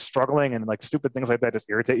they're struggling and like stupid things like that just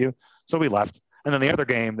irritate you. So we left. And then the other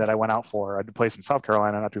game that I went out for, I did place in South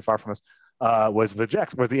Carolina, not too far from us, was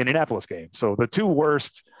the Indianapolis game. So the two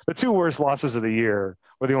worst losses of the year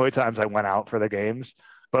were the only times I went out for the games.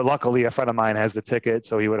 But luckily, a friend of mine has the ticket,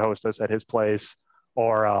 so he would host us at his place.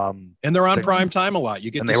 And they're on prime time a lot. You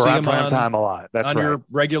get to see them on prime time a lot. That's on right. Your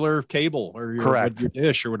regular cable or your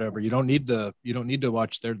dish or whatever. You don't need to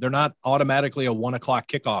watch. They're not automatically a 1:00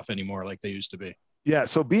 kickoff anymore like they used to be. Yeah,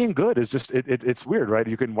 so being good is just it's weird, right?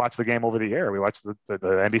 You can watch the game over the air. We watch the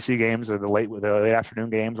NBC games or the late afternoon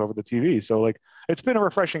games over the TV. So like it's been a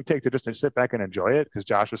refreshing take to just sit back and enjoy it because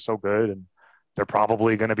Josh is so good and they're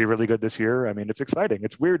probably going to be really good this year. I mean, it's exciting.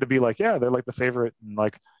 It's weird to be like, yeah, they're like the favorite and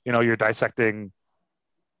like, you're dissecting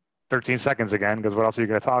 13 seconds again because what else are you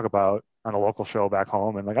going to talk about on a local show back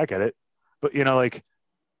home? And like, I get it. But like,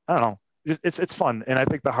 I don't know. It's fun. And I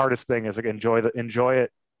think the hardest thing is like enjoy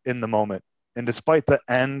it in the moment. And despite the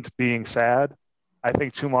end being sad, I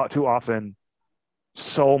think too often,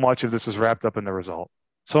 so much of this is wrapped up in the result.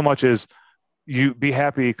 So much is you be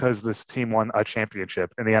happy because this team won a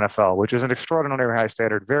championship in the NFL, which is an extraordinarily high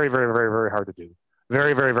standard. Very, very, very, very hard to do.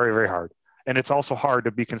 Very, very, very, very hard. And it's also hard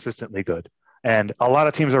to be consistently good. And a lot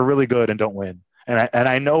of teams are really good and don't win. And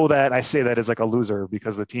I know that I say that as like a loser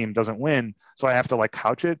because the team doesn't win. So I have to like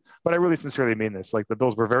couch it. But I really sincerely mean this. Like the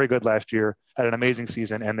Bills were very good last year, had an amazing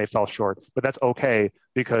season, and they fell short. But that's okay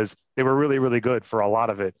because they were really, really good for a lot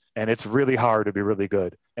of it. And it's really hard to be really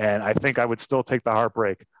good. And I think I would still take the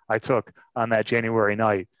heartbreak I took on that January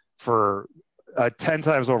night for 10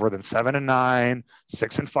 times over than 7-9,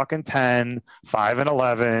 6-10,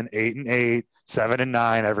 5-11, 8-8,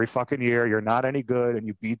 7-9 every fucking year. You're not any good, and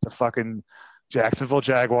you beat the fucking Jacksonville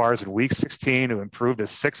Jaguars in week 16, who improved to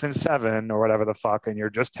 6-7 or whatever the fuck, and you're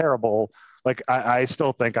just terrible. Like I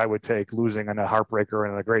still think I would take losing in a heartbreaker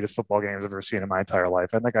in the greatest football game I've ever seen in my entire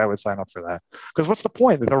life. I think I would sign up for that because what's the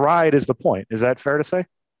point? The ride is the point. Is that fair to say?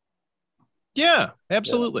 Yeah,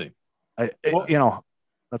 absolutely.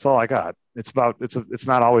 That's all I got. It's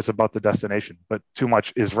not always about the destination, but too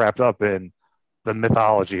much is wrapped up in the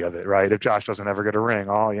mythology of it, right? If Josh doesn't ever get a ring,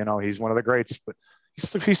 he's one of the greats, but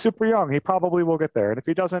he's super young. He probably will get there. And if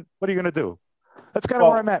he doesn't, what are you going to do? That's kind of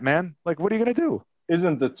where I'm at, man. Like, what are you going to do?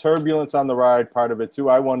 Isn't the turbulence on the ride part of it too?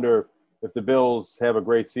 I wonder if the Bills have a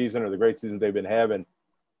great season or the great season they've been having,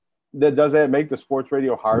 does that make the sports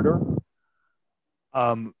radio harder?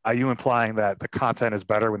 Are you implying that the content is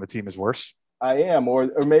better when the team is worse? I am,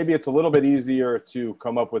 or maybe it's a little bit easier to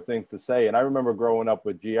come up with things to say. And I remember growing up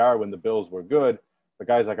with GR when the Bills were good, the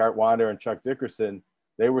guys like Art Wander and Chuck Dickerson,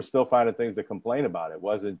 they were still finding things to complain about. It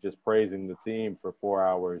wasn't just praising the team for 4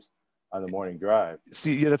 hours on the morning drive.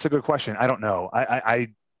 See, yeah, that's a good question. I don't know.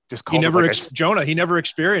 I just called Jonah. He never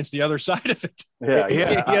experienced the other side of it. Yeah,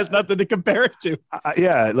 he has nothing to compare it to.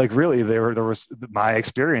 Like really, there was my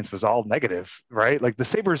experience was all negative, right? Like the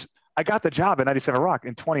Sabres. I got the job at 97 Rock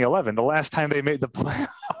in 2011, the last time they made the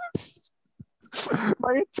playoffs.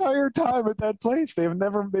 My entire time at that place, they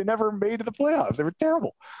never made the playoffs. They were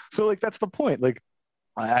terrible. So like that's the point. Like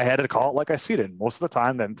I had to call it like I see it. And most of the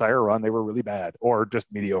time, the entire run, they were really bad or just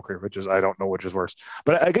mediocre, which is I don't know which is worse.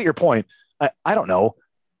 But I get your point. I don't know.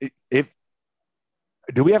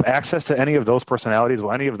 Do we have access to any of those personalities?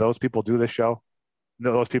 Will any of those people do this show?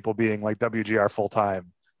 No, those people being like WGR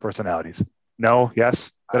full-time personalities. No,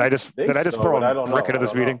 yes. Did I just throw a brick into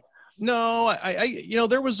this meeting? No, I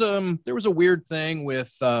there was a weird thing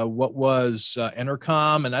with what was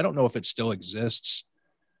Entercom, and I don't know if it still exists.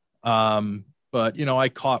 But I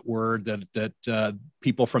caught word that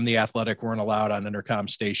people from The Athletic weren't allowed on Entercom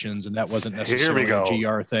stations, and that wasn't necessarily a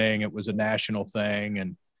GR thing. It was a national thing,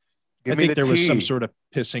 and I think there was some sort of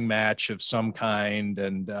pissing match of some kind.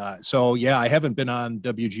 And so, yeah, I haven't been on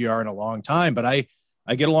WGR in a long time, but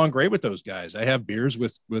I get along great with those guys. I have beers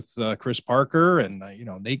with Chris Parker and,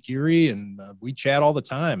 Nate Geary, and we chat all the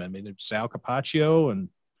time. I mean, there's Sal Capaccio and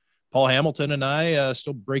Paul Hamilton and I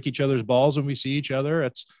still break each other's balls when we see each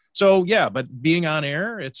other. But being on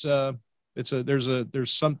air,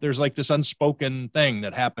 there's like this unspoken thing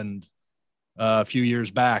that happened a few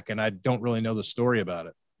years back, and I don't really know the story about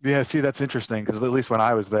it. Yeah, see, that's interesting because at least when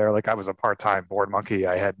I was there, like I was a part-time board monkey.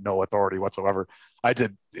 I had no authority whatsoever. I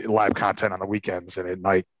did live content on the weekends and at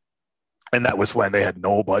night. And that was when they had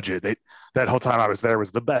no budget. That whole time I was there was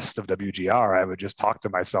the best of WGR. I would just talk to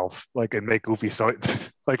myself and make goofy. So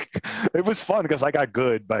it was fun because I got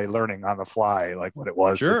good by learning on the fly, like what it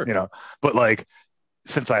was, sure. But like,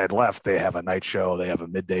 since I had left, they have a night show, they have a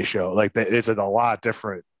midday show. Like it's a lot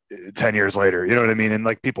different 10 years later, you know what I mean? And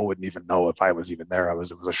like people wouldn't even know if I was even there. It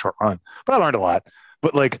was a short run, but I learned a lot.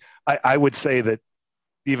 But like I would say that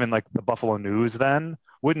even like the Buffalo News then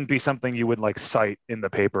wouldn't be something you would like cite in the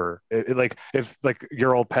paper. Like if like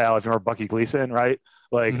your old pal, if you remember Bucky Gleason, right?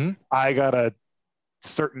 Like I got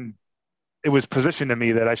it was positioned to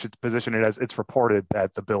me that I should position it as it's reported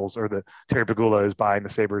that the Bills or the Terry Pegula is buying the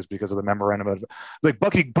Sabres because of the memorandum of like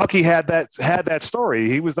Bucky had that story.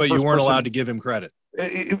 He was the but first you weren't person, allowed to give him credit.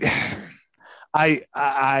 And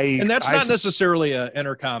that's not necessarily a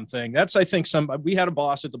Entercom thing. That's, I think we had a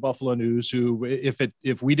boss at the Buffalo News who,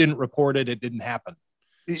 if we didn't report it, it didn't happen.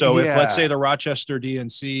 So if let's say the Rochester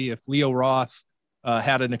DNC, if Leo Roth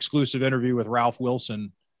had an exclusive interview with Ralph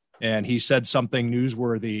Wilson and he said something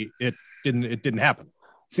newsworthy, it didn't happen.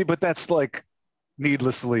 See, but that's like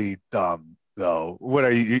needlessly dumb. Though, what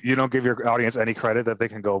are you don't give your audience any credit that they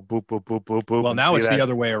can go boop, boop, boop, boop, boop. Well, now it's the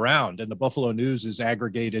other way around. And the Buffalo News is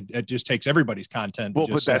aggregated. It just takes everybody's content. Well,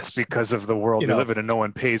 but that's because of the world we live in and no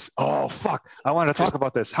one pays. Oh, fuck. I want to talk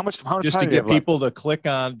about this. How much just to get people to click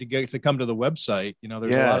on to come to the website.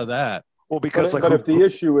 There's a lot of that. Well, because but if the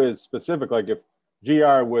issue is specific, like if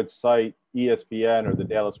GR would cite ESPN or the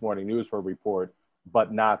Dallas Morning News for a report,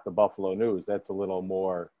 but not the Buffalo News, that's a little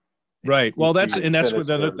more. Right. Well, that's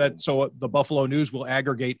what so the Buffalo News will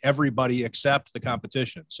aggregate everybody except the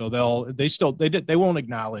competition. So they won't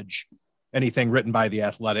acknowledge anything written by The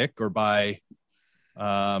Athletic or by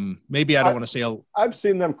maybe I don't want to say I've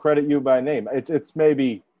seen them credit you by name. It's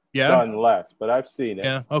maybe done less, but I've seen it.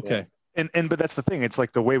 Yeah. Okay. Yeah. But that's the thing. It's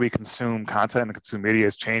like the way we consume content and consume media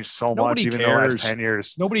has changed so much, even in the last 10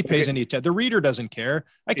 years. Nobody pays any attention. The reader doesn't care.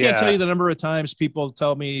 I can't tell you the number of times people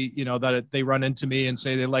tell me, that they run into me and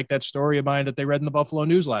say they like that story of mine that they read in the Buffalo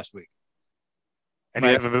News last week. And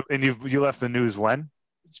you left the News when?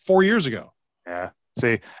 It's 4 years ago. Yeah.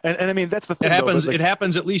 See, and I mean, that's the thing. It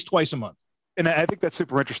happens at least twice a month. And I think that's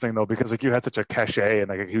super interesting though, because like you had such a cachet and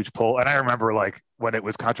like a huge pull. And I remember like when it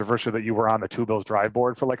was controversial that you were on the Two Bills drive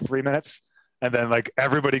board for like 3 minutes. And then like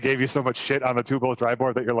everybody gave you so much shit on the Two Bills drive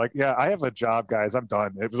board that you're like, yeah, I have a job, guys. I'm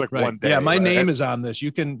done. It was like one day. Yeah. My name is on this.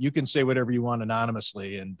 You can say whatever you want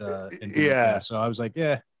anonymously. And so I was like,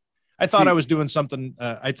 yeah, I thought I was doing something.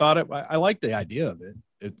 I liked the idea of it.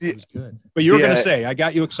 It was good. But you were going to say, I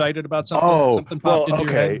got you excited about something. Something popped into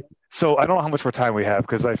your head. So I don't know how much more time we have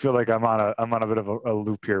because I feel like I'm on a bit of a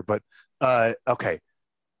loop here. But okay,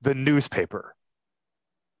 the newspaper,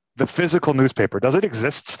 the physical newspaper, does it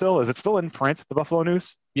exist still? Is it still in print? The Buffalo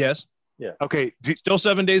News? Yes. Yeah. Okay. Still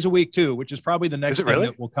 7 days a week too, which is probably the next thing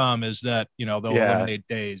that will come. Is that they'll eliminate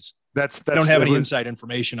days. That's I don't have any inside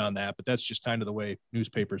information on that, but that's just kind of the way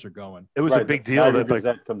newspapers are going. It was a big deal that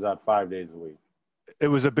Gazette comes out 5 days a week. It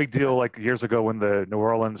was a big deal like years ago when the New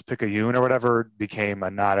Orleans Picayune or whatever became a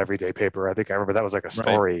not everyday paper. I think I remember that was like a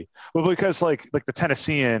story. Right. Well, because like the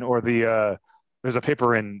Tennessean or the there's a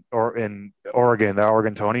paper in Oregon, the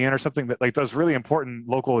Oregonian or something that like does really important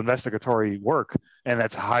local investigatory work, and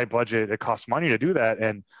that's high budget. It costs money to do that,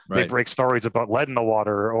 and they break stories about lead in the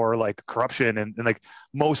water or like corruption, and like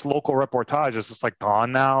most local reportage is just like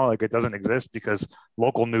gone now. Like it doesn't exist because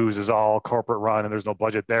local news is all corporate run, and there's no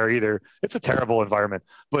budget there either. It's a terrible environment.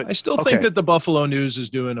 But I still think that the Buffalo News is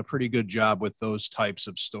doing a pretty good job with those types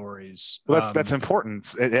of stories. Well, that's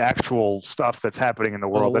important. Actual stuff that's happening in the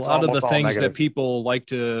world. A lot of the things that people like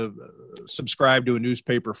to subscribe to a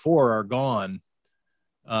newspaper for are gone.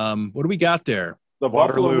 What do we got there? The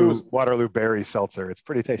Waterloo Berry Seltzer. It's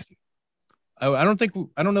pretty tasty. I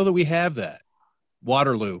don't know that we have that.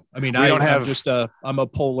 Waterloo. I mean, I'm a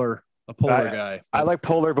Polar guy. I like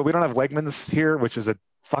Polar, but we don't have Wegmans here, which is a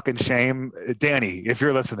fucking shame. Danny, if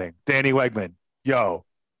you're listening, Danny Wegman, yo,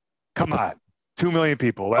 come on. 2 million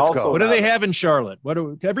people. Let's go. What do they have in Charlotte?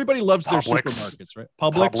 Everybody loves their supermarkets, right?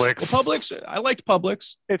 Publix. Well, Publix. I liked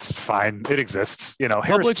Publix. It's fine. It exists.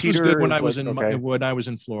 Publix was good when I was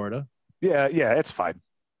in Florida. Yeah, it's fine.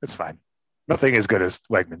 It's fine. Nothing as good as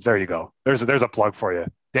Wegmans. There you go. There's a plug for you.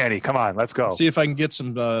 Danny, come on, let's go. See if I can get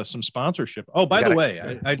some sponsorship. Oh, by the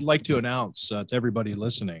way, I'd like to announce to everybody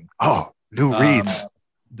listening. Oh, new reads.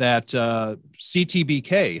 That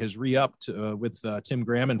CTBK has re-upped with Tim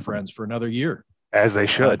Graham and friends for another year. As they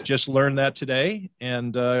should. Just learned that today,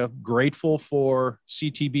 and grateful for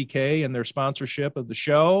CTBK and their sponsorship of the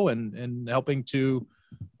show and helping to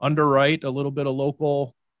underwrite a little bit of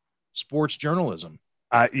local sports journalism.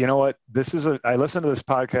 You know what? I listen to this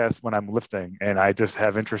podcast when I'm lifting, and I just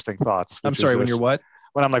have interesting thoughts. I'm sorry, when you're what?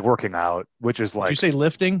 When I'm like working out, which is like. Did you say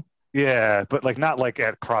lifting? Yeah, but like not like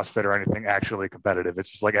at CrossFit or anything actually competitive. It's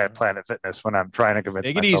just like at Planet Fitness when I'm trying to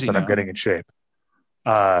convince myself that I'm getting in shape.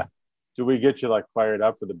 Do we get you like fired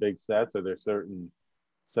up for the big sets? Are there certain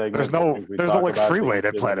segments? There's no like free weight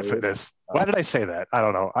at Planet Fitness. Why did I say that? I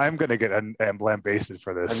don't know. I'm going to get lambasted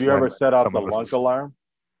for this. Have you ever set off the lunk alarm?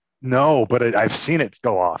 No, but I've seen it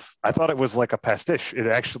go off. I thought it was like a pastiche. It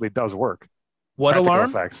actually does work. What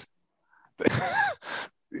alarm? Effects.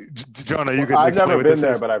 Jonah, you could. I've never been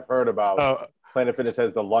there, but I've heard about. Planet Fitness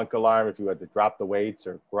has the lunk alarm if you had to drop the weights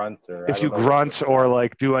or grunt or. If you grunt or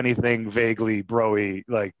like do anything vaguely broy,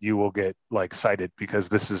 like you will get like cited because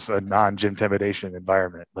this is a non-gym intimidation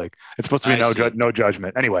environment. Like it's supposed to be no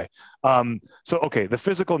judgment. Anyway, the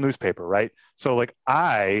physical newspaper, right? So like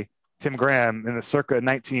Tim Graham in the circa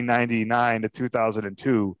 1999 to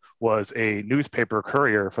 2002 was a newspaper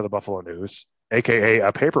courier for the Buffalo News, aka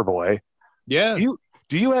a paper boy. Yeah.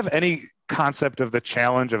 Do you have any concept of the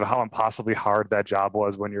challenge of how impossibly hard that job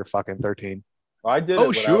was when you're fucking 13? I did.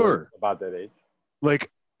 Oh, sure. I was about that age. Like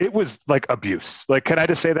it was like abuse. Like, can I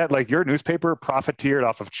just say that? Like your newspaper profiteered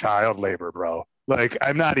off of child labor, bro. Like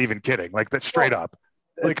I'm not even kidding. Like that's straight up.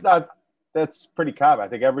 Like that's pretty common. I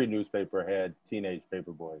think every newspaper had teenage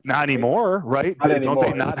paper boys. Not anymore, right? Don't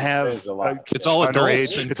they not have? It's all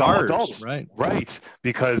adults. It's all adults, right? Right,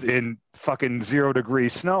 because in fucking 0 degree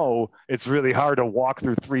snow, it's really hard to walk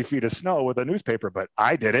through 3 feet of snow with a newspaper. But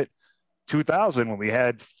I did it. 2000, when we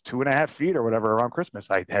had 2.5 feet or whatever around Christmas,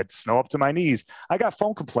 I had snow up to my knees. I got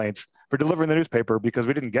phone complaints for delivering the newspaper because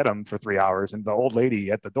we didn't get them for 3 hours. And the old lady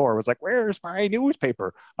at the door was like, "Where's my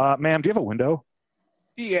newspaper? Ma'am, do you have a window?"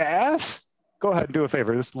 "Yes." "Go ahead and do a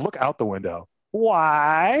favor. Just look out the window."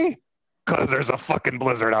 "Why?" "Because there's a fucking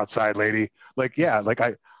blizzard outside, lady." Like, yeah, like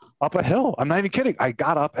up a hill. I'm not even kidding. I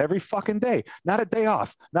got up every fucking day. Not a day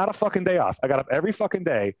off. Not a fucking day off. I got up every fucking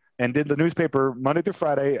day and did the newspaper Monday through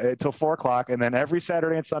Friday until 4 o'clock. And then every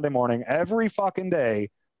Saturday and Sunday morning, every fucking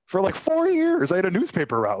day for like 4 years, I had a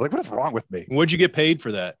newspaper route. Like, what is wrong with me? What'd you get paid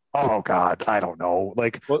for that? Oh, God. I don't know.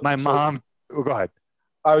 Like, my mom. Oh, go ahead.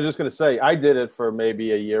 I was just going to say, I did it for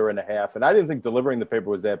maybe a year and a half, and I didn't think delivering the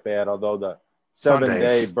paper was that bad, although the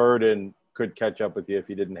 7-day burden could catch up with you if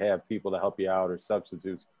you didn't have people to help you out or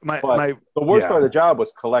substitutes. But the worst part of the job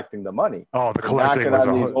was collecting the money. Oh, the collecting. Knocking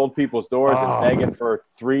on these old people's doors and begging for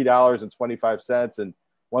 $3.25. And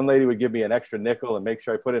one lady would give me an extra nickel and make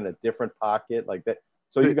sure I put it in a different pocket like that.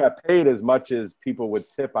 So you got paid as much as people would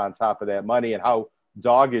tip on top of that money, and how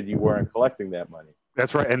dogged you were in collecting that money.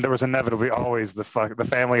 That's right. And there was inevitably always the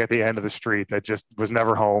family at the end of the street that just was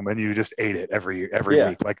never home, and you just ate it every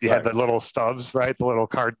week. Like you had the little stubs, right? The little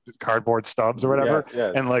cardboard stubs or whatever.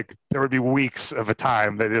 Yes. And like there would be weeks of a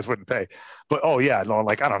time they just wouldn't pay. But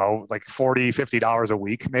like I don't know, like $40-$50 a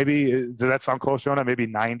week, maybe. Does that sound close, Jonah? Maybe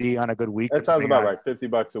 90 on a good week. That sounds about right.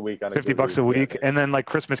 $50 a week on a good week. $50 a week. And then like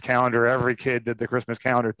Christmas calendar, every kid did the Christmas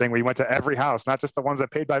calendar thing where you went to every house, not just the ones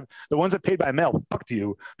that paid by mail fucked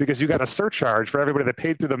you, because you got a surcharge for everybody that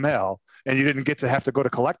paid through the mail, and you didn't get to have to go to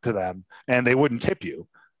collect to them, and they wouldn't tip you.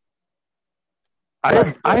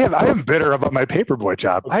 I am bitter about my paperboy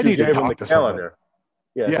job. I need to talk to someone.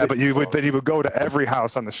 Yeah, but you would go to every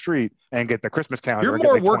house on the street and get the Christmas calendar. You're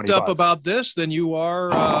more worked up about this than you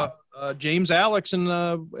are James Alex and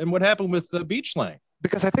what happened with Beach Slang.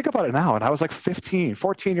 Because I think about it now, and I was like 14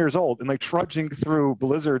 years old, and like trudging through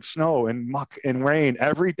blizzard, snow, and muck and rain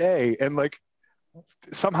every day, and like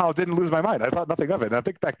somehow didn't lose my mind. I thought nothing of it. And I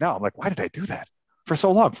think back now, I'm like, why did I do that for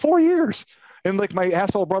so long? 4 years. And like my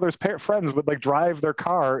asshole brother's friends would like drive their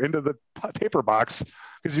car into the paper box,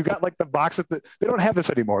 because you got like the box they don't have this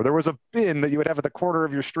anymore. There was a bin that you would have at the corner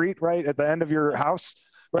of your street, right at the end of your house.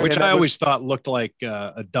 Right? Which I always thought looked like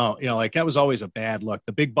a dump. Like that was always a bad look.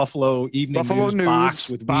 The big Buffalo Evening News box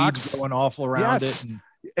with weeds going awful around it.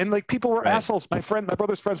 And like people were assholes. My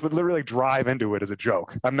brother's friends would literally like drive into it as a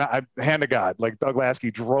joke. I'm hand to God. Like Doug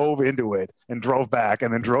Lasky drove into it and drove back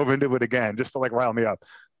and then drove into it again just to like rile me up.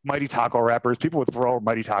 Mighty Taco wrappers. People would throw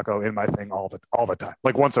Mighty Taco in my thing all the time.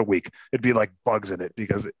 Like once a week, it'd be like bugs in it,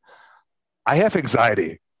 because I have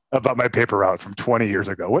anxiety about my paper route from 20 years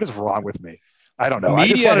ago. What is wrong with me? I don't know.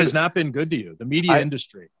 Media has not been good to you. The media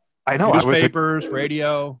industry. I know. Newspapers,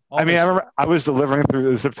 radio. I remember I was delivering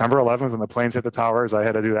through September 11th when the planes hit the towers. I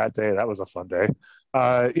had to do that day. That was a fun day.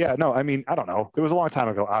 I don't know. It was a long time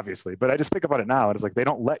ago, obviously, but I just think about it now, and it's like they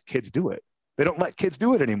don't let kids do it. They don't let kids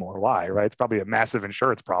do it anymore. Why? Right? It's probably a massive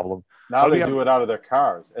insurance problem. Now they do it out of their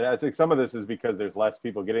cars. And I think some of this is because there's less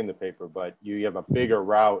people getting the paper, but you have a bigger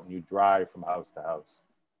route and you drive from house to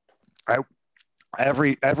house.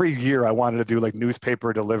 Every year I wanted to do like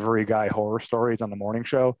newspaper delivery guy horror stories on the morning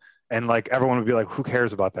show. And like everyone would be like, "Who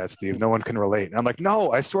cares about that, Steve? No one can relate." And I'm like,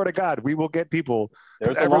 "No, I swear to God, we will get people."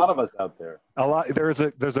 There's a lot of us out there. A lot. There's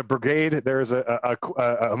a brigade. There's a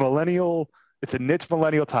millennial. It's a niche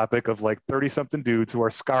millennial topic of like 30-something dudes who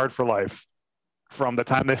are scarred for life from the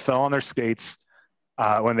time they fell on their skates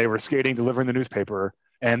when they were skating, delivering the newspaper.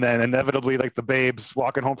 And then inevitably, like the babes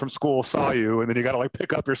walking home from school saw you, and then you got to like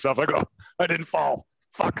pick up yourself, like, "Oh, I didn't fall.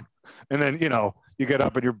 Fuck." And then, you get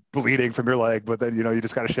up and you're bleeding from your leg, but then, you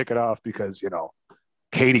just got to shake it off because,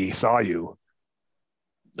 Katie saw you.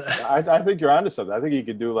 I think you're onto something. I think you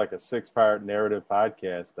could do like a 6-part narrative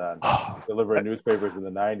podcast on delivering newspapers in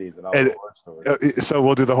the 90s and all the horror stories. So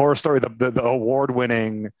we'll do the horror story, the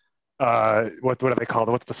award-winning, what do they call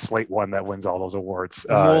it? What's the Slate one that wins all those awards?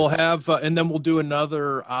 We'll have, and then we'll do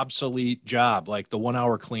another obsolete job, like the 1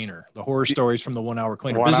 Hour Cleaner, the horror stories from the 1 Hour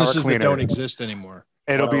Cleaner, businesses that don't exist anymore.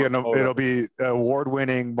 It'll be an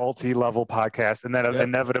award-winning multi-level podcast, and then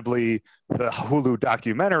inevitably the Hulu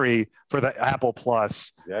documentary for the Apple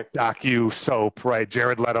Plus docu soap. Right,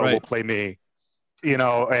 Jared Leto will play me,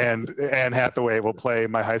 and Anne Hathaway will play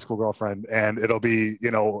my high school girlfriend, and it'll be,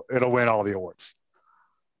 it'll win all the awards.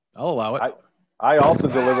 I'll allow it. I also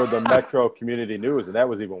delivered the Metro Community News, and that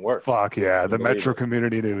was even worse. Fuck yeah, the Metro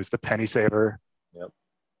Community News, the penny saver. Yep.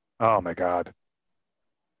 Oh my God.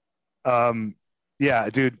 Yeah,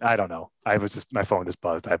 dude, I don't know. My phone just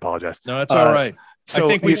buzzed. I apologize. No, that's all right. So I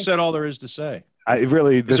think we've said all there is to say.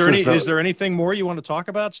 Is there anything more you want to talk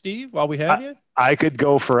about, Steve, while we have you? I could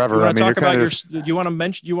go forever. You want to talk about do you want to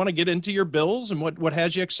mention, do you want to get into your Bills and what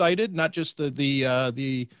has you excited? Not just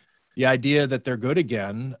the idea that they're good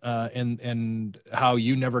again, and how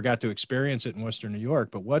you never got to experience it in Western New York,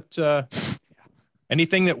 but what, how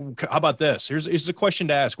about this? Here's a question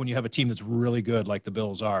to ask when you have a team that's really good like the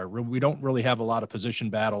Bills are. We don't really have a lot of position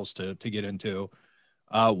battles to get into.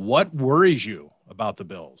 What worries you about the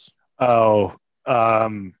Bills?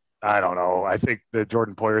 I don't know. I think the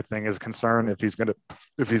Jordan Poyer thing is a concern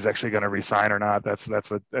if he's actually gonna resign or not.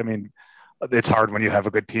 It's hard when you have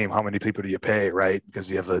a good team. How many people do you pay, right? Because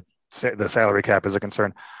you have the salary cap is a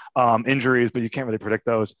concern. Injuries, but you can't really predict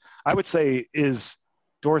those. I would say, is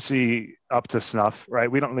Dorsey up to snuff,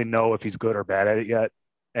 right? We don't really know if he's good or bad at it yet.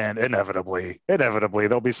 And inevitably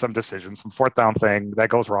there'll be some decision, some fourth down thing that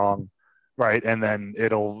goes wrong, right? And then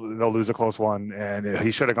they'll lose a close one, and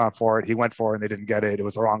he should have gone for it. He went for it and they didn't get it. It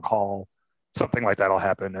was the wrong call. Something like that'll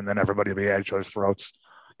happen. And then everybody will be at each other's throats,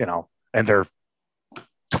 and they're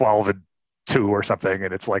 12-2 or something.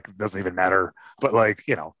 And it's like, it doesn't even matter, but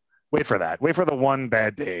wait for that. Wait for the one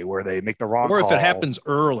bad day where they make the wrong call. Or if it happens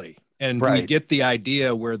early and we get the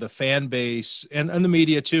idea where the fan base and the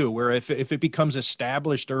media too, where if it becomes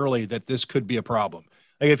established early that this could be a problem.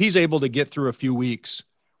 Like if he's able to get through a few weeks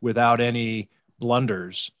without any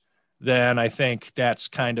blunders, then I think that's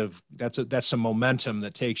some momentum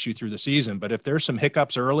that takes you through the season. But if there's some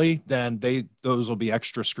hiccups early, then those will be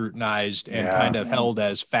extra scrutinized and kind of held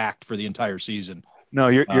as fact for the entire season. No,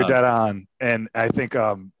 you're dead on. And I think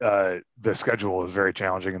the schedule is very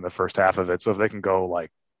challenging in the first half of it. So if they can go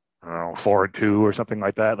 4-2 or something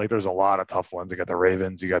like that, there's a lot of tough ones. You got the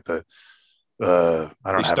Ravens, you got the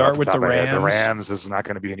start with the Rams. The Rams is not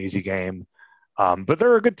going to be an easy game. But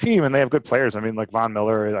they're a good team and they have good players. I mean, Von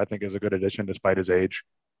Miller, I think, is a good addition despite his age,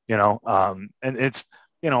 and it's,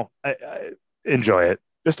 I enjoy it.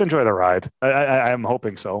 Just enjoy the ride. I'm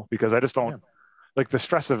hoping so, because I just don't the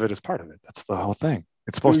stress of it is part of it. That's the whole thing.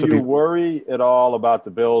 It's supposed to be. Do you worry at all about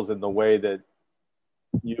the Bills and the way that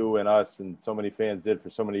you and us and so many fans did for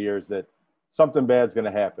so many years, that something bad's going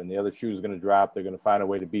to happen? The other shoe is going to drop. They're going to find a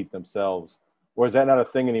way to beat themselves. Or is that not a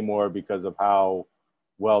thing anymore because of how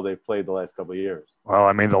well they've played the last couple of years? Well,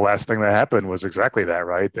 I mean, the last thing that happened was exactly that,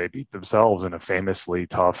 right? They beat themselves in a famously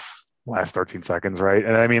tough last 13 seconds, right?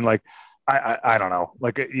 And I mean, I don't know.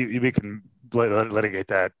 We can litigate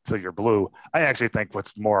that till you're blue. I actually think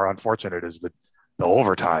what's more unfortunate is the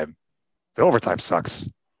overtime. The overtime sucks.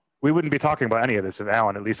 We wouldn't be talking about any of this if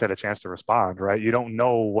Allen at least had a chance to respond, right? You don't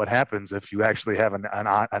know what happens if you actually have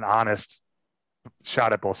an honest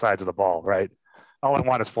shot at both sides of the ball, right? All I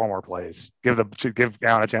want is 4 more plays. Give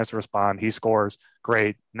Allen a chance to respond. He scores.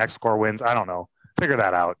 Great. Next score wins. I don't know. Figure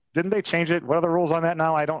that out. Didn't they change it? What are the rules on that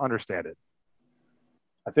now? I don't understand it.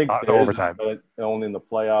 I think the overtime, but only in the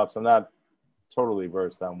playoffs. I'm not totally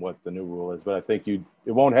versed on what the new rule is, but I think it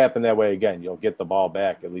won't happen that way again. You'll get the ball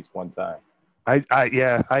back at least one time. I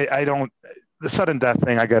don't. The sudden death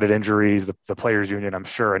thing, I got it. Injuries. The players' union, I'm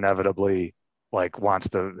sure, inevitably wants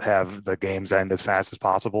to have the games end as fast as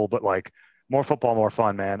possible, but more football, more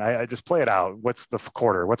fun, man. I just play it out. What's the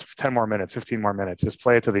quarter? What's 10 more minutes, 15 more minutes? Just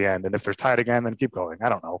play it to the end. And if there's tied again, then keep going. I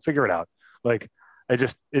don't know. Figure it out.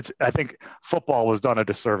 I think football was done a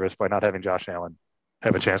disservice by not having Josh Allen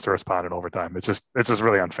have a chance to respond in overtime. It's just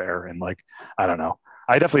really unfair. And I don't know.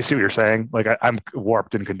 I definitely see what you're saying. I'm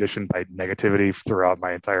warped and conditioned by negativity throughout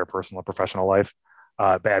my entire personal and professional life.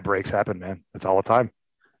 Bad breaks happen, man. It's all the time.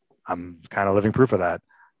 I'm kind of living proof of that.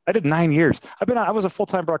 I did 9 years. I was a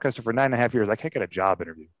full-time broadcaster for 9.5 years. I can't get a job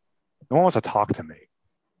interview. No one wants to talk to me. You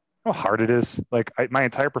know how hard it is? My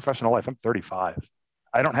entire professional life, I'm 35.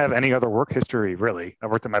 I don't have any other work history, really. I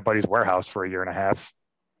worked at my buddy's warehouse for 1.5 years.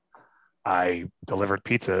 I delivered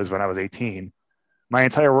pizzas when I was 18. My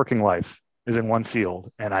entire working life is in one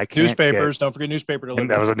field, and I can't newspapers. Don't forget newspaper delivery.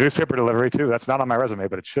 That was a newspaper delivery too. That's not on my resume,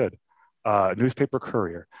 but it should. Newspaper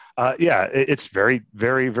courier. It's very,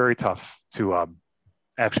 very, very tough to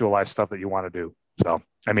actualize stuff that you want to do. So,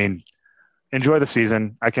 I mean, enjoy the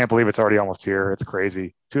season. I can't believe it's already almost here. It's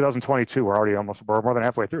crazy. 2022, we're more than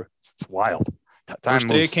halfway through. It's wild. First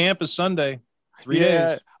day of camp is Sunday. 3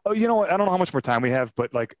 days. Oh, you know what? I don't know how much more time we have,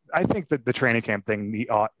 but I think that the training camp thing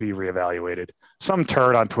ought to be reevaluated. Some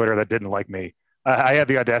turd on Twitter that didn't like me. I had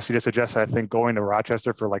the audacity to suggest I think going to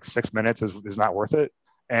Rochester for 6 minutes is not worth it.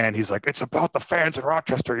 And he's like, it's about the fans in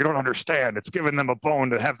Rochester. You don't understand. It's giving them a bone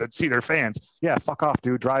to have to see their fans. Yeah, fuck off,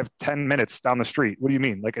 dude. Drive 10 minutes down the street. What do you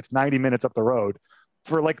mean? It's 90 minutes up the road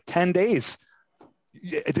for 10 days.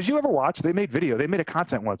 Did you ever watch? They made video. They made a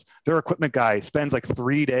content once. Their equipment guy spends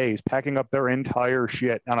 3 days packing up their entire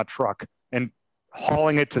shit on a truck and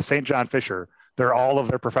hauling it to St. John Fisher. They're all of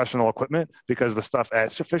their professional equipment because the stuff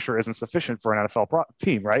at Fisher isn't sufficient for an NFL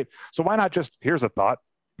team, right? So why not just, here's a thought,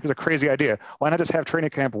 here's a crazy idea. Why not just have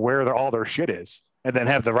training camp where all their shit is? And then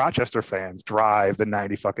have the Rochester fans drive the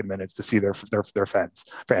 90 fucking minutes to see their fans.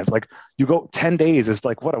 Like, you go 10 days is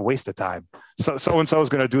like, what a waste of time. So-and-so is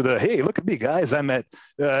going to do the, hey, look at me, guys. I'm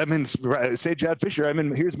in St. John Fisher.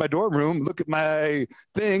 Here's my dorm room. Look at my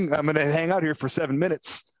thing. I'm going to hang out here for 7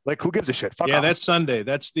 minutes. Like, who gives a shit? Fuck off. That's Sunday.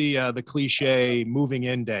 That's the cliche moving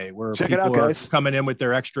in day where Check people it out, are guys. coming in with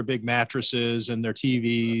their extra big mattresses and their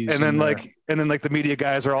TVs. And then the media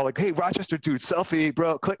guys are all like, hey, Rochester dude, selfie,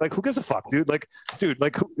 bro. Click. Like, who gives a fuck, dude? Like,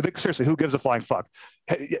 seriously, who gives a flying fuck?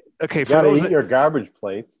 Okay, you gotta eat your garbage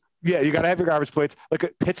plates. Yeah, you got to have your garbage plates. Like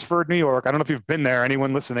at Pittsford, New York. I don't know if you've been there.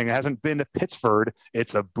 Anyone listening hasn't been to Pittsford.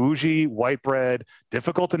 It's a bougie, white bread,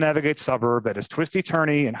 difficult to navigate suburb that is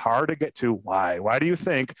twisty-turny and hard to get to. Why? Why do you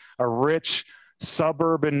think a rich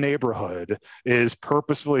suburban neighborhood is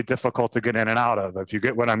purposefully difficult to get in and out of, if you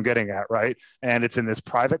get what I'm getting at, right? And it's in this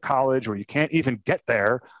private college where you can't even get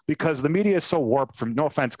there because the media is so warped from, no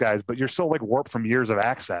offense guys, but you're so like warped from years of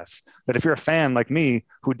access that if you're a fan like me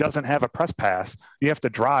who doesn't have a press pass, you have to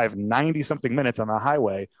drive 90 something minutes on the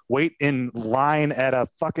highway, wait in line at a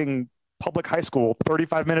fucking public high school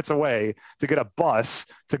 35 minutes away to get a bus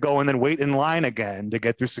to go and then wait in line again to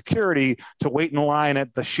get through security, to wait in line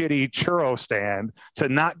at the shitty churro stand, to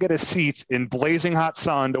not get a seat in blazing hot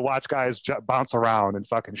sun to watch guys bounce around in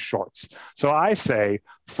fucking shorts. So I say,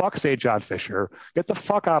 fuck St. John Fisher, get the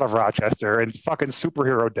fuck out of Rochester and fucking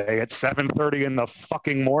superhero day at 7:30 in the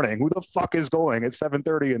fucking morning. Who the fuck is going at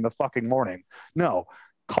 7:30 in the fucking morning? No,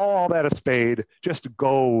 call all that a spade. Just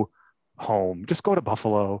go home. Just go to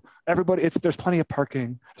Buffalo. Everybody, there's plenty of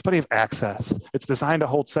parking. There's plenty of access. It's designed to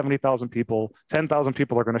hold 70,000 people. 10,000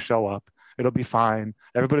 people are going to show up. It'll be fine.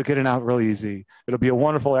 Everybody get in out real easy. It'll be a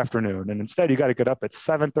wonderful afternoon. And instead, you got to get up at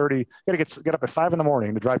 7:30. You got to get up at 5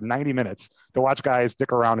 a.m. to drive 90 minutes to watch guys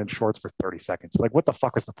dick around in shorts for 30 seconds. Like, what the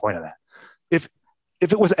fuck is the point of that? If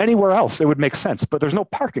it was anywhere else, it would make sense. But there's no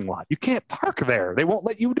parking lot. You can't park there. They won't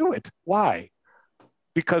let you do it. Why?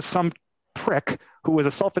 Because some prick who is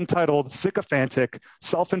a self-entitled, sycophantic,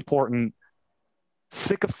 self-important,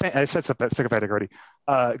 I said sycophantic already,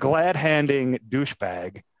 glad-handing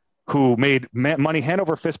douchebag who made money hand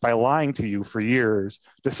over fist by lying to you for years,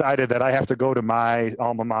 decided that I have to go to my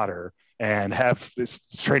alma mater and have this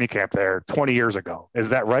training camp there 20 years ago. Is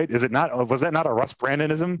that right? Is it not? Was that not a Russ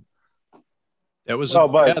Brandonism? That was a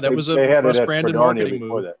Russ Brandon marketing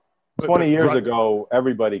move. That. 20 years ago,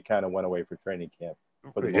 everybody kind of went away for training camp.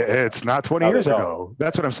 It's not 20 years ago.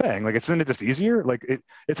 That's what I'm saying. Like, isn't it just easier? Like,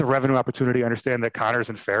 it's a revenue opportunity. I understand that Connors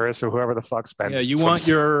and Ferris or whoever the fuck spends. Yeah, you want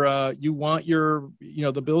your,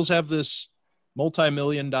 the Bills have this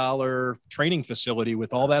multi-million-dollar training facility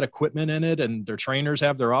with all that equipment in it, and their trainers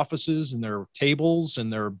have their offices and their tables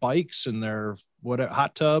and their bikes and their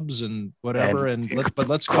hot tubs and whatever. But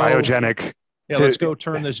let's go cryogenic. Yeah, let's go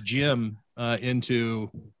turn this gym into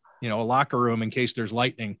a locker room in case there's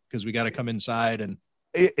lightning because we got to come inside and.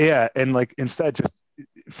 Yeah, and like instead, just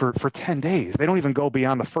for 10 days, they don't even go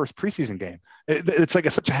beyond the first preseason game. It's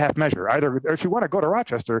like such a half measure. Either if you want to go to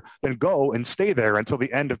Rochester, then go and stay there until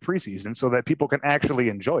the end of preseason so that people can actually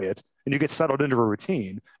enjoy it and you get settled into a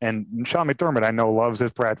routine. And Sean McDermott, I know, loves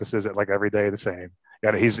his practices at like every day the same.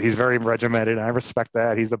 Yeah, he's very regimented, and I respect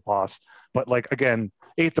that. He's the boss. But like again,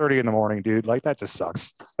 8:30 in the morning, dude, like that just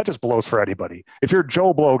sucks. That just blows for anybody. If you're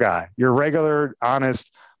Joe Blow guy, you're regular,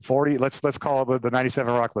 honest, 40, let's call it the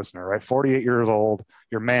 97 Rock listener, right? 48 years old,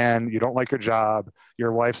 you're man, you don't like your job,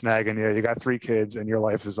 your wife's nagging you, you got 3 kids, and your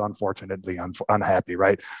life is unfortunately unhappy,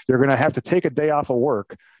 right? You're going to have to take a day off of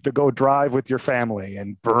work to go drive with your family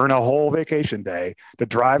and burn a whole vacation day to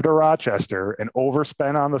drive to Rochester and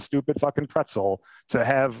overspend on the stupid fucking pretzel to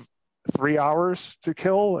have 3 hours to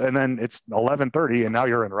kill. And then it's 11:30 and now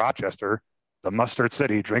you're in Rochester, the mustard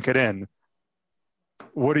city, drink it in.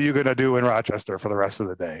 What are you going to do in Rochester for the rest of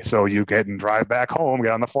the day? So you get and drive back home,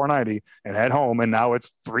 get on the 490 and head home. And now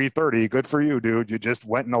it's 3:30. Good for you, dude. You just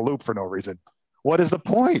went in a loop for no reason. What is the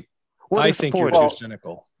point? I think you're too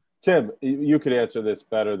cynical. Tim, you could answer this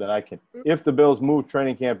better than I can. If the Bills move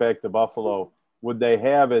training camp back to Buffalo, would they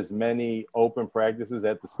have as many open practices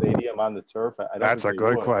at the stadium on the turf? That's a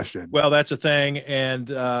good question. Well, that's a thing. And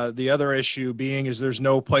the other issue being is there's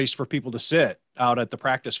no place for people to sit out at the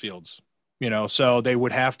practice fields. So they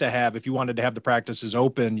would have to have, if you wanted to have the practices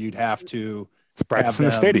open, you'd have to practice in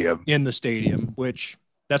the stadium. In the stadium, which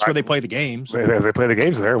that's where they play the games. They play the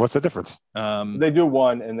games there. What's the difference? They do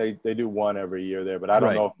one, and they do one every year there, but I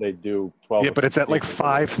don't know if they do 12. Yeah, but it's at like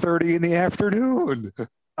 5:30 in the afternoon.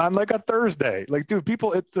 on like a Thursday. Like, dude,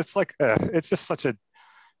 people, it's like, it's just such a,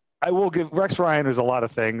 I will give Rex Ryan is a lot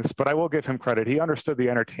of things, but I will give him credit. He understood the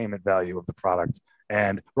entertainment value of the product.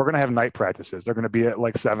 And we're going to have night practices. They're going to be at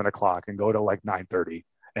like 7:00 and go to like 9:30.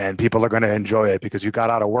 And people are going to enjoy it because you got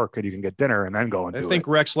out of work and you can get dinner and then go and do it. I think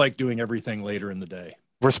Rex liked doing everything later in the day.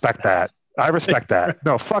 Respect that. I respect that.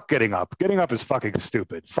 No, fuck getting up. Getting up is fucking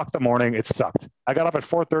stupid. Fuck the morning. It sucked. I got up at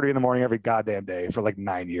 4:30 in the morning every goddamn day for like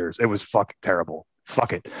 9 years. It was fucking terrible.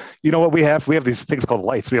 Fuck it. You know what we have? We have these things called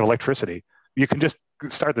lights. We have electricity. You can just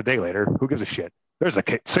start the day later. Who gives a shit? There's a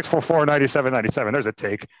 644-9797. There's a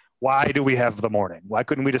take. Why do we have the morning? Why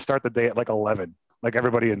couldn't we just start the day at like 11, like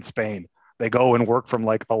everybody in Spain? They go and work from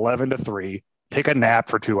like 11 to 3, take a nap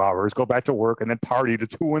for 2 hours, go back to work, and then party to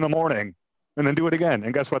 2 in the morning, and then do it again.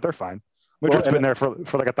 And guess what? They're fine. Madrid's been there for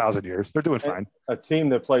like 1,000 years. They're doing fine. A team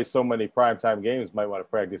that plays so many primetime games might want to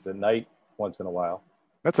practice at night once in a while.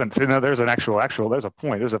 There's an actual, there's a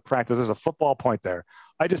point. There's a practice. There's a football point there.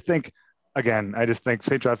 I just think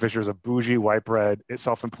St. John Fisher is a bougie, white bread, it's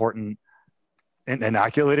self-important,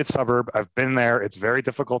 inoculated suburb. I've been there. It's very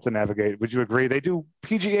difficult to navigate. Would you agree? They do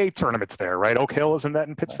PGA tournaments there, right? Oak Hill, isn't that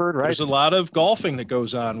in Pittsburgh, right? There's a lot of golfing that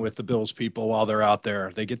goes on with the Bills people while they're out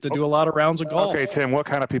there. They get to do a lot of rounds of golf. Okay, Tim, what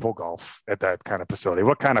kind of people golf at that kind of facility?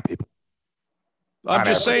 What kind of people? I'm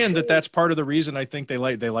just saying that's part of the reason I think they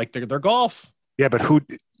like their golf. Yeah, but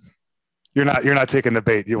you're not taking the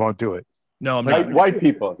bait. You won't do it. No, I'm not. White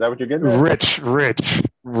people. Is that what you're getting at? Rich,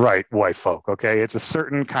 right, white folk. Okay. It's a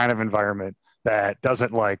certain kind of environment that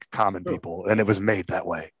doesn't like common people, and it was made that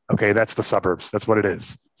way. Okay. That's the suburbs. That's what it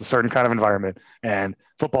is. It's a certain kind of environment, and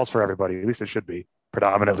football's for everybody. At least it should be.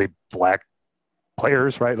 Predominantly black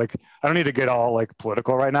players, right? Like, I don't need to get all like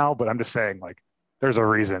political right now, but I'm just saying, like, there's a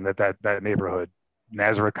reason that neighborhood,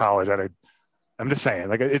 Nazareth College, I'm just saying,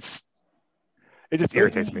 like, it just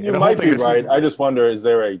irritates me. You might be right. I just wonder, is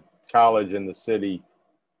there a college in the city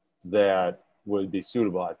that would be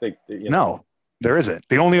suitable? I think no, there isn't.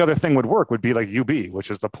 The only other thing would work would be like UB, which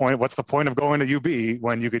is the point. What's the point of going to UB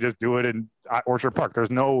when you could just do it in Orchard Park?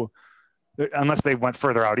 There's no, unless they went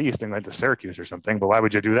further out east and went to Syracuse or something. But why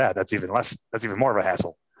would you do that? That's even more of a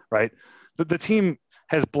hassle, right? The team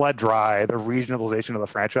has bled dry. The regionalization of the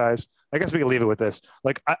franchise. I guess we can leave it with this.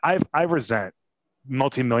 Like, I resent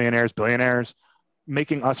multimillionaires, billionaires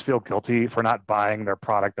making us feel guilty for not buying their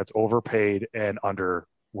product that's overpaid and under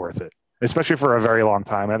worth it, especially for a very long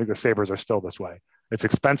time. I think the Sabres are still this way. It's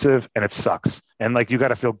expensive and it sucks. And like, you got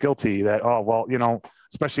to feel guilty that, oh, well,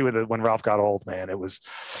 especially when Ralph got old, man, it was,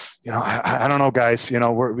 I don't know, guys, we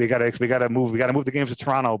got to move the games to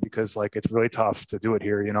Toronto because like, it's really tough to do it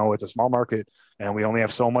here. It's a small market and we only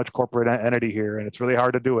have so much corporate entity here and it's really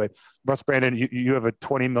hard to do it. Russ Brandon, you have a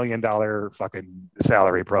 $20 million fucking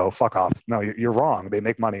salary, bro. Fuck off. No, you're wrong. They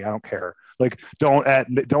make money. I don't care. Like,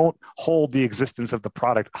 don't hold the existence of the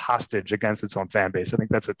product hostage against its own fan base. I think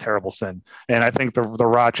that's a terrible sin. And I think the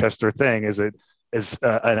Rochester thing is an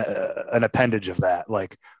appendage of that.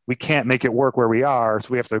 Like, we can't make it work where we are, so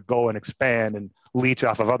we have to go and expand and leech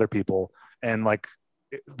off of other people. And like,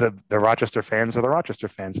 the Rochester fans are the Rochester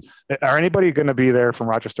fans. Are anybody going to be there from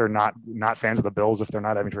Rochester not fans of the Bills if they're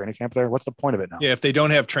not having training camp there? What's the point of it now? Yeah, if they don't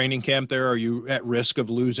have training camp there, are you at risk of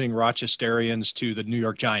losing Rochesterians to the New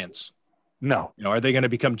York Giants? No. Are they going to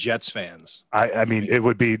become Jets fans? I mean, it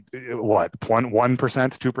would be what, 1%,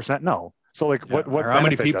 2%? No. So like, what how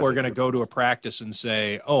many people are going to go to a practice and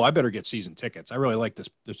say, "Oh, I better get season tickets. I really like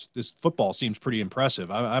this football seems pretty impressive.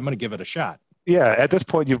 I'm going to give it a shot." Yeah, at this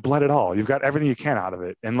point, you've bled it all. You've got everything you can out of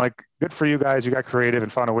it, and like, good for you guys. You got creative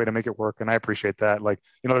and found a way to make it work, and I appreciate that. Like,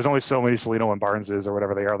 there's only so many Celino and Barneses or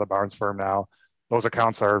whatever they are, the Barnes firm now. Those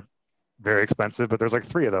accounts are very expensive, but there's like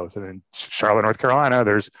 3 of those, and in Charlotte, North Carolina,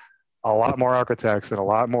 there's a lot more architects and a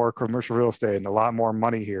lot more commercial real estate and a lot more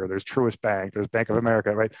money here. There's Truist Bank, there's Bank of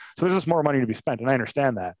America, right? So there's just more money to be spent. And I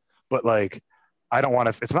understand that, but like, I don't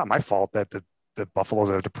want to, it's not my fault that the Buffalo's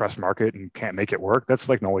in a depressed market and can't make it work. That's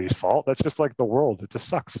like nobody's fault. That's just like the world. It just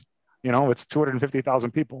sucks. It's 250,000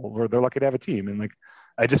 people where they're lucky to have a team. And like,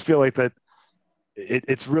 I just feel like that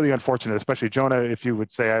it's really unfortunate, especially Jonah, if you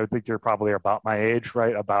would say, I would think you're probably about my age,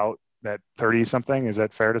 right? About that 30 something. Is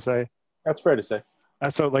that fair to say? That's fair to say.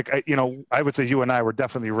 So like, I would say you and I were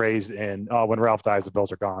definitely raised in, when Ralph dies, the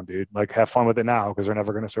Bills are gone, dude. Like, have fun with it now because they're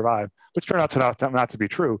never going to survive, which turned out to not to be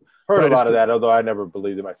true. Heard a lot of that, although I never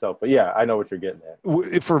believed it myself. But yeah, I know what you're getting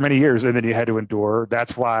at. For many years, and then you had to endure.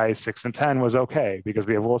 That's why 6 and 10 was okay, because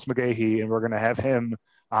we have Willis McGahee, and we're going to have him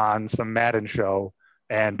on some Madden show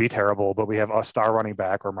and be terrible. But we have a star running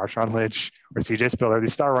back or Marshawn Lynch or CJ Spiller,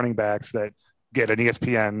 these star running backs that get an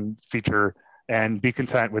ESPN feature and be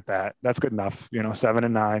content with that. That's good enough. 7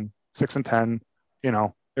 and 9, 6 and 10,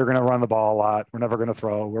 it They're going to run the ball a lot. We're never going to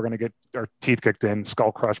throw. We're going to get our teeth kicked in,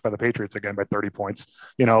 skull crushed by the Patriots again by 30 points.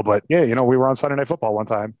 But yeah, we were on Sunday Night Football one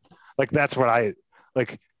time. Like, that's what I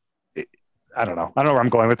like. I don't know. I don't know where I'm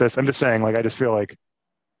going with this. I'm just saying, like, I just feel like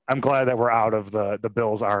I'm glad that we're out of the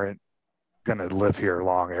Bills aren't going to live here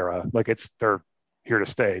long era. Like, they're here to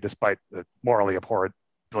stay despite the morally abhorrent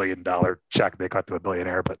 $1 billion check they cut to a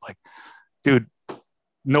billionaire. But, like, dude,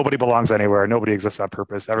 nobody belongs anywhere. Nobody exists on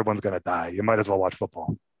purpose. Everyone's going to die. You might as well watch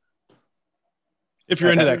football. If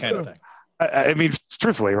you're into that kind of thing. I mean,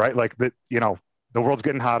 truthfully, right? Like, the world's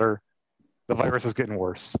getting hotter. The virus is getting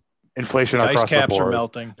worse. Inflation across the board. Ice caps are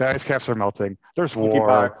melting. The ice caps are melting. There's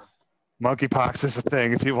war. Monkeypox is the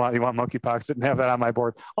thing. If you want monkeypox. Didn't have that on my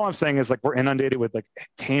board. All I'm saying is, like, we're inundated with, like,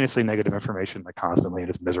 heinously negative information, like, constantly, and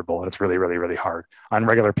it's miserable, and it's really, really, really hard on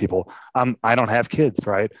regular people. I don't have kids,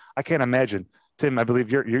 right? I can't imagine. Tim, I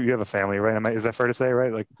believe you have a family, right? Is that fair to say,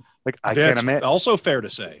 right? Like I can't imagine. Also fair to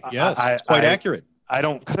say. Yes, it's quite accurate. I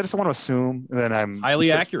don't, because I just don't want to assume that I'm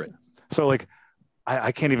highly accurate. So, like,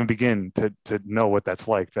 I can't even begin to know what that's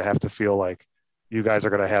like, to have to feel like you guys are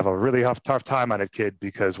going to have a really tough time on a kid,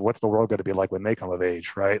 because what's the world going to be like when they come of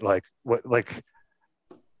age, right? Like,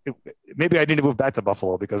 maybe I need to move back to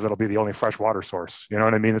Buffalo because it'll be the only fresh water source. You know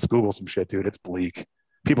what I mean? Let's Google some shit, dude. It's bleak.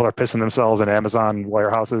 People are pissing themselves in Amazon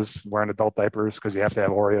warehouses wearing adult diapers because you have to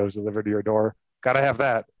have Oreos delivered to your door. Got to have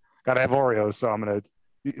that. Got to have Oreos. So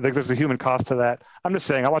there's a human cost to that. I'm just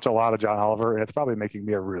saying, I watch a lot of John Oliver, and it's probably making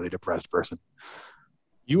me a really depressed person.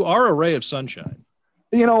 You are a ray of sunshine.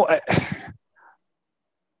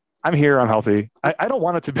 I'm here. I'm healthy. I don't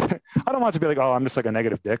want it to be. I don't want it to be like, oh, I'm just like a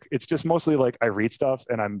negative dick. It's just mostly like I read stuff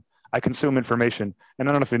and I consume information. And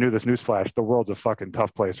I don't know if you knew this, newsflash, the world's a fucking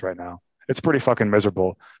tough place right now. It's pretty fucking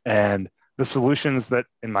miserable. And the solutions that,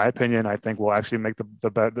 in my opinion, I think will actually make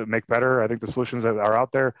make better. I think the solutions that are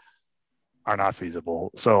out there are not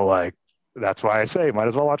feasible. So, like, that's why I say might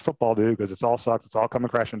as well watch football, dude, because it's all sucks. It's all coming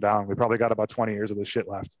crashing down. We probably got about 20 years of this shit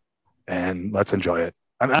left, and let's enjoy it.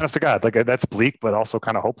 I'm honest to God, like, that's bleak, but also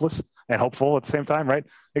kind of hopeless and hopeful at the same time, right?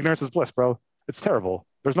 Ignorance is bliss, bro. It's terrible.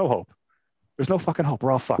 There's no hope. There's no fucking hope.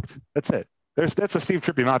 We're all fucked. That's it. That's a Steve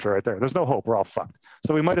Trippy mantra right there. There's no hope. We're all fucked.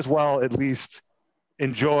 So we might as well at least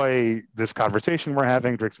enjoy this conversation we're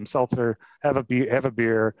having, drink some seltzer, have a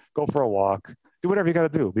beer, go for a walk, do whatever you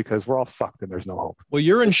got to do, because we're all fucked and there's no hope. Well,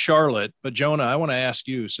 you're in Charlotte, but Jonah, I want to ask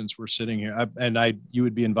you, since we're sitting here, you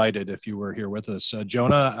would be invited if you were here with us.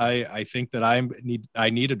 Jonah, I think that I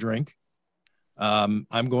need a drink.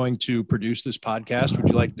 I'm going to produce this podcast. Would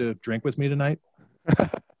you like to drink with me tonight?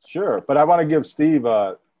 Sure, but I want to give Steve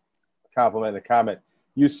a compliment and a comment.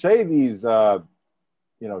 You say these,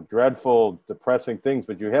 dreadful, depressing things,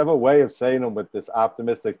 but you have a way of saying them with this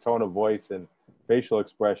optimistic tone of voice and facial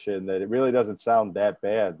expression that it really doesn't sound that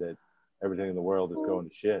bad, that everything in the world is going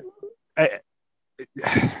to shit. I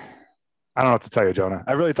don't know what to tell you, Jonah.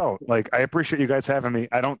 I really don't. Like, I appreciate you guys having me.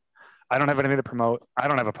 I don't have anything to promote. I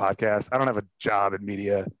don't have a podcast. I don't have a job in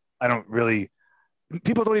media.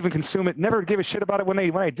 People don't even consume it. Never gave a shit about it when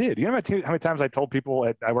I did. You know how many times I told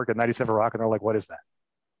people I work at 97 Rock, and they're like, what is that?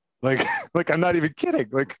 Like I'm not even kidding.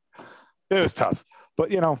 Like, it was tough,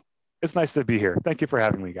 but it's nice to be here. Thank you for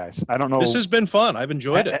having me, guys. I don't know. This has been fun. I've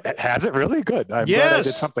enjoyed it. Has it really? Good. I'm glad I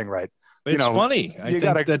did something right. It's funny. I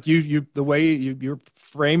think that you the way you're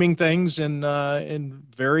framing things in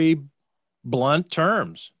very blunt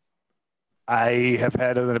terms. I have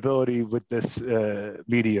had an ability with this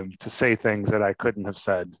medium to say things that I couldn't have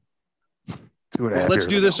said 2.5 years ago. Let's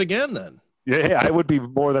do this again then. Yeah, I would be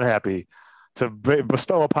more than happy to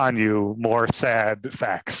bestow upon you more sad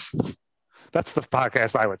facts. That's the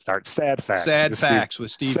podcast I would start. Sad Facts.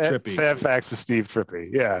 With Steve Trippy. Sad Facts with Steve Trippy.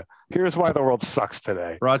 Yeah. Here's why the world sucks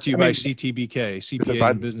today. Brought to you by CTBK,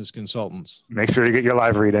 CPA and Business Consultants. Make sure you get your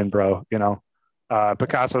live read in, bro.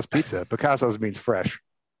 Picasso's Pizza. Picasso's means fresh.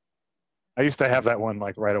 I used to have that one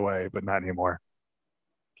like right away, but not anymore.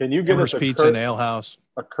 Can you give us Pizza and Ale House?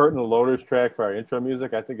 A Curtain Loaders track for our intro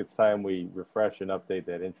music? I think it's time we refresh and update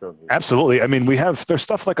that intro music. Absolutely. I mean, there's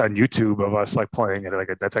stuff like on YouTube of us like playing it. Like,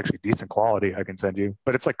 that's actually decent quality. I can send you,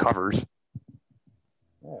 but it's like covers.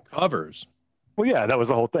 Yeah. Covers. Well, yeah, that was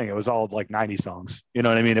the whole thing. It was all like 90s songs. You know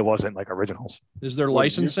what I mean? It wasn't like originals. Is there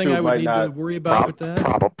licensing I would need to worry about with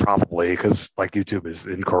that? Probably, because like YouTube is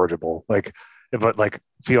incorrigible. But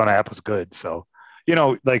Fiona app was good. So,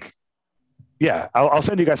 yeah, I'll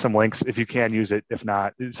send you guys some links if you can use it. If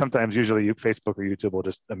not, sometimes usually Facebook or YouTube will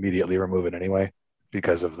just immediately remove it anyway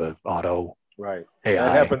because of the auto. Right. AI.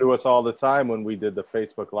 That happened to us all the time when we did the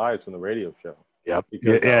Facebook Lives from the radio show. Yep.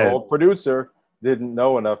 Because our old producer didn't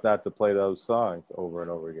know enough not to play those songs over and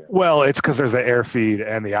over again. Well, it's because there's the air feed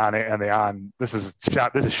and the on. This is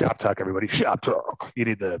shop talk, everybody. Shop talk. You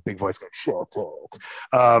need the big voice guy. Shop talk.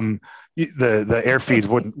 The air feeds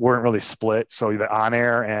weren't really split, so the on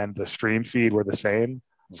air and the stream feed were the same.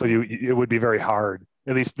 So it would be very hard.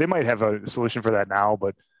 At least they might have a solution for that now,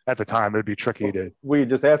 but at the time it would be tricky to. We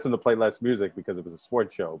just asked them to play less music because it was a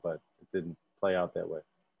sports show, but it didn't play out that way.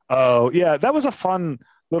 Oh yeah, that was a fun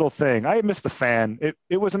little thing. I missed the fan.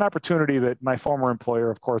 It was an opportunity that my former employer,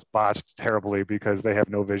 of course, botched terribly because they have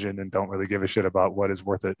no vision and don't really give a shit about what is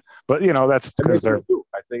worth it. But that's because they're.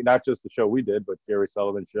 I think not just the show we did, but Jerry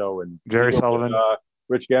Sullivan's show and Jerry Sullivan.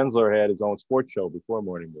 Rich Gensler had his own sports show before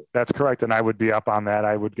Morning Move. That's correct, and I would be up on that.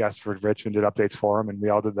 I would guest for Rich and did updates for him, and we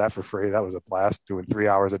all did that for free. That was a blast, doing 3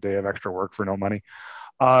 hours a day of extra work for no money.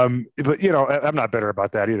 But I'm not bitter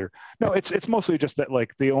about that either. No, it's mostly just that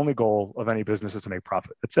like the only goal of any business is to make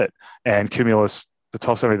profit. That's it. And Cumulus, the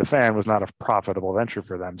 1270 The Fan, was not a profitable venture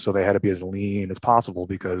for them, so they had to be as lean as possible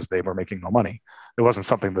because they were making no money. It wasn't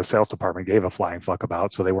something the sales department gave a flying fuck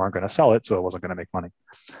about, so they weren't going to sell it, so it wasn't going to make money.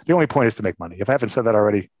 The only point is to make money. If I haven't said that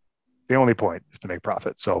already, the only point is to make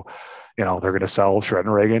profit. So, they're going to sell Shred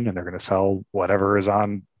and Reagan, and they're going to sell whatever is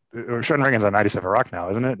on. Shred and Reagan's on 97 Rock now,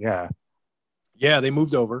 isn't it? Yeah. Yeah, they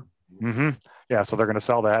moved over. Mm-hmm. Yeah, so they're going to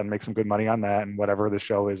sell that and make some good money on that, and whatever the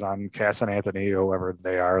show is on Cass and Anthony or whoever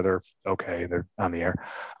they are, they're okay. They're on the air.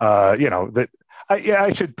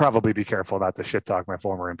 I should probably be careful not to shit talk my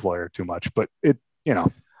former employer too much, but it's they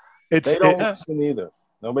don't listen either.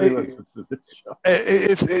 Nobody listens to this show.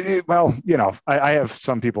 I have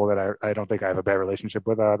some people that I don't think I have a bad relationship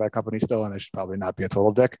with that company still, and I should probably not be a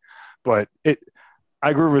total dick. But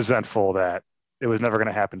I grew resentful that it was never going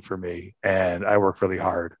to happen for me, and I worked really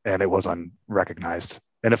hard, and it was unrecognized.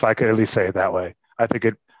 And if I could at least say it that way, I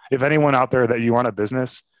think if anyone out there that you run a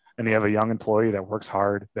business and you have a young employee that works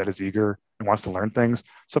hard, that is eager and wants to learn things,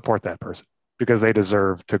 support that person because they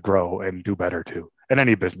deserve to grow and do better too. In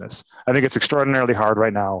any business, I think it's extraordinarily hard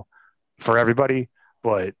right now for everybody,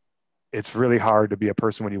 but it's really hard to be a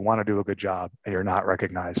person when you want to do a good job and you're not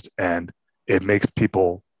recognized, and it makes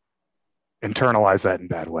people internalize that in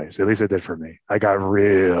bad ways. At least it did for me. I got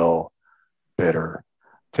real bitter.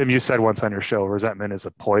 Tim, you said once on your show, resentment is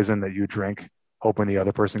a poison that you drink hoping the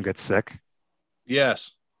other person gets sick.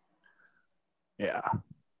 Yes. Yeah,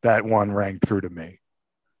 that one rang true to me.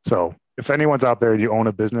 So if anyone's out there, you own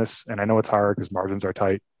a business, and I know it's hard because margins are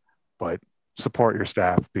tight, but support your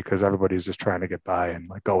staff because everybody's just trying to get by and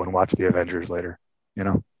like go and watch the Avengers later,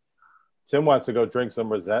 Tim wants to go drink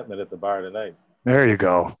some resentment at the bar tonight. There you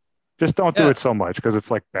go. Just don't do it so much because it's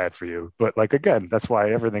like bad for you. But like, again, that's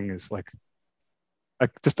why everything is like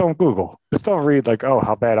just don't Google. Just don't read like, oh,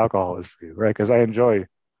 how bad alcohol is for you, right? Because I enjoy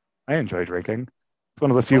drinking. It's one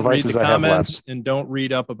of the few vices I have left. And don't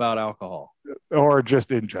read up about alcohol. Or just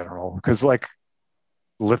in general. Because like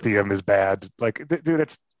lithium is bad. Like,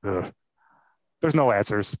 dude, there's no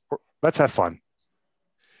answers. Let's have fun.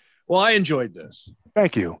 Well, I enjoyed this.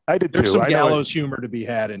 Thank you. I did There's too. some gallows humor to be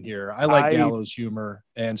had in here. I like gallows humor.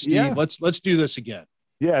 And Steve, let's do this again.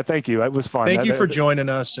 Yeah, thank you. It was fun. Thank you for joining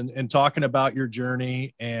us and talking about your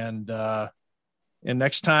journey. And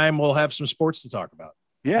next time we'll have some sports to talk about.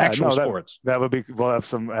 Yeah, actual sports. That would be. We'll have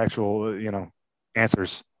some actual,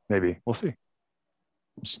 answers. Maybe we'll see.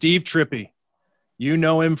 Steve Trippy, you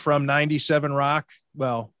know him from 97 Rock.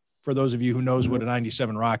 Well, for those of you who knows what a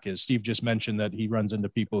 97 Rock is, Steve just mentioned that he runs into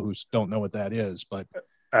people who don't know what that is. But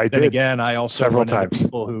again, I also run into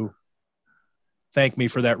people who thank me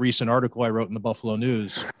for that recent article I wrote in the Buffalo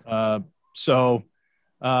News. But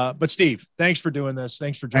Steve, thanks for doing this.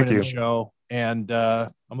 Thanks for joining the show. And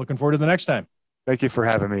I'm looking forward to the next time. Thank you for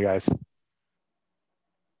having me, guys.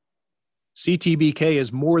 CTBK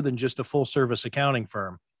is more than just a full-service accounting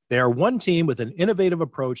firm. They are one team with an innovative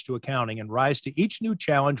approach to accounting and rise to each new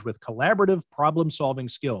challenge with collaborative problem-solving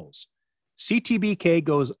skills. CTBK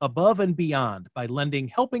goes above and beyond by lending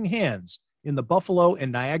helping hands in the Buffalo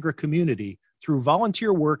and Niagara community through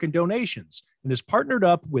volunteer work and donations, and is partnered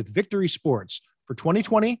up with Victory Sports for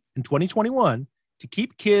 2020 and 2021 to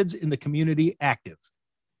keep kids in the community active.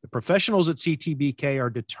 The professionals at CTBK are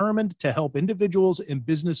determined to help individuals and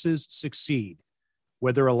businesses succeed.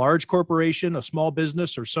 Whether a large corporation, a small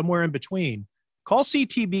business, or somewhere in between, call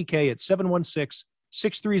CTBK at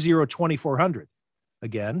 716-630-2400.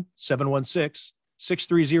 Again,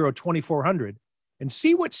 716-630-2400, and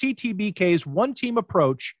see what CTBK's one-team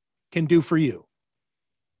approach can do for you.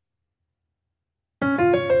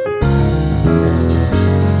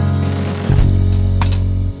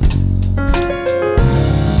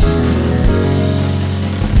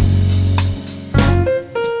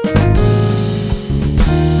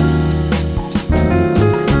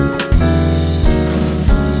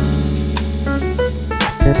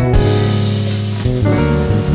 Bye.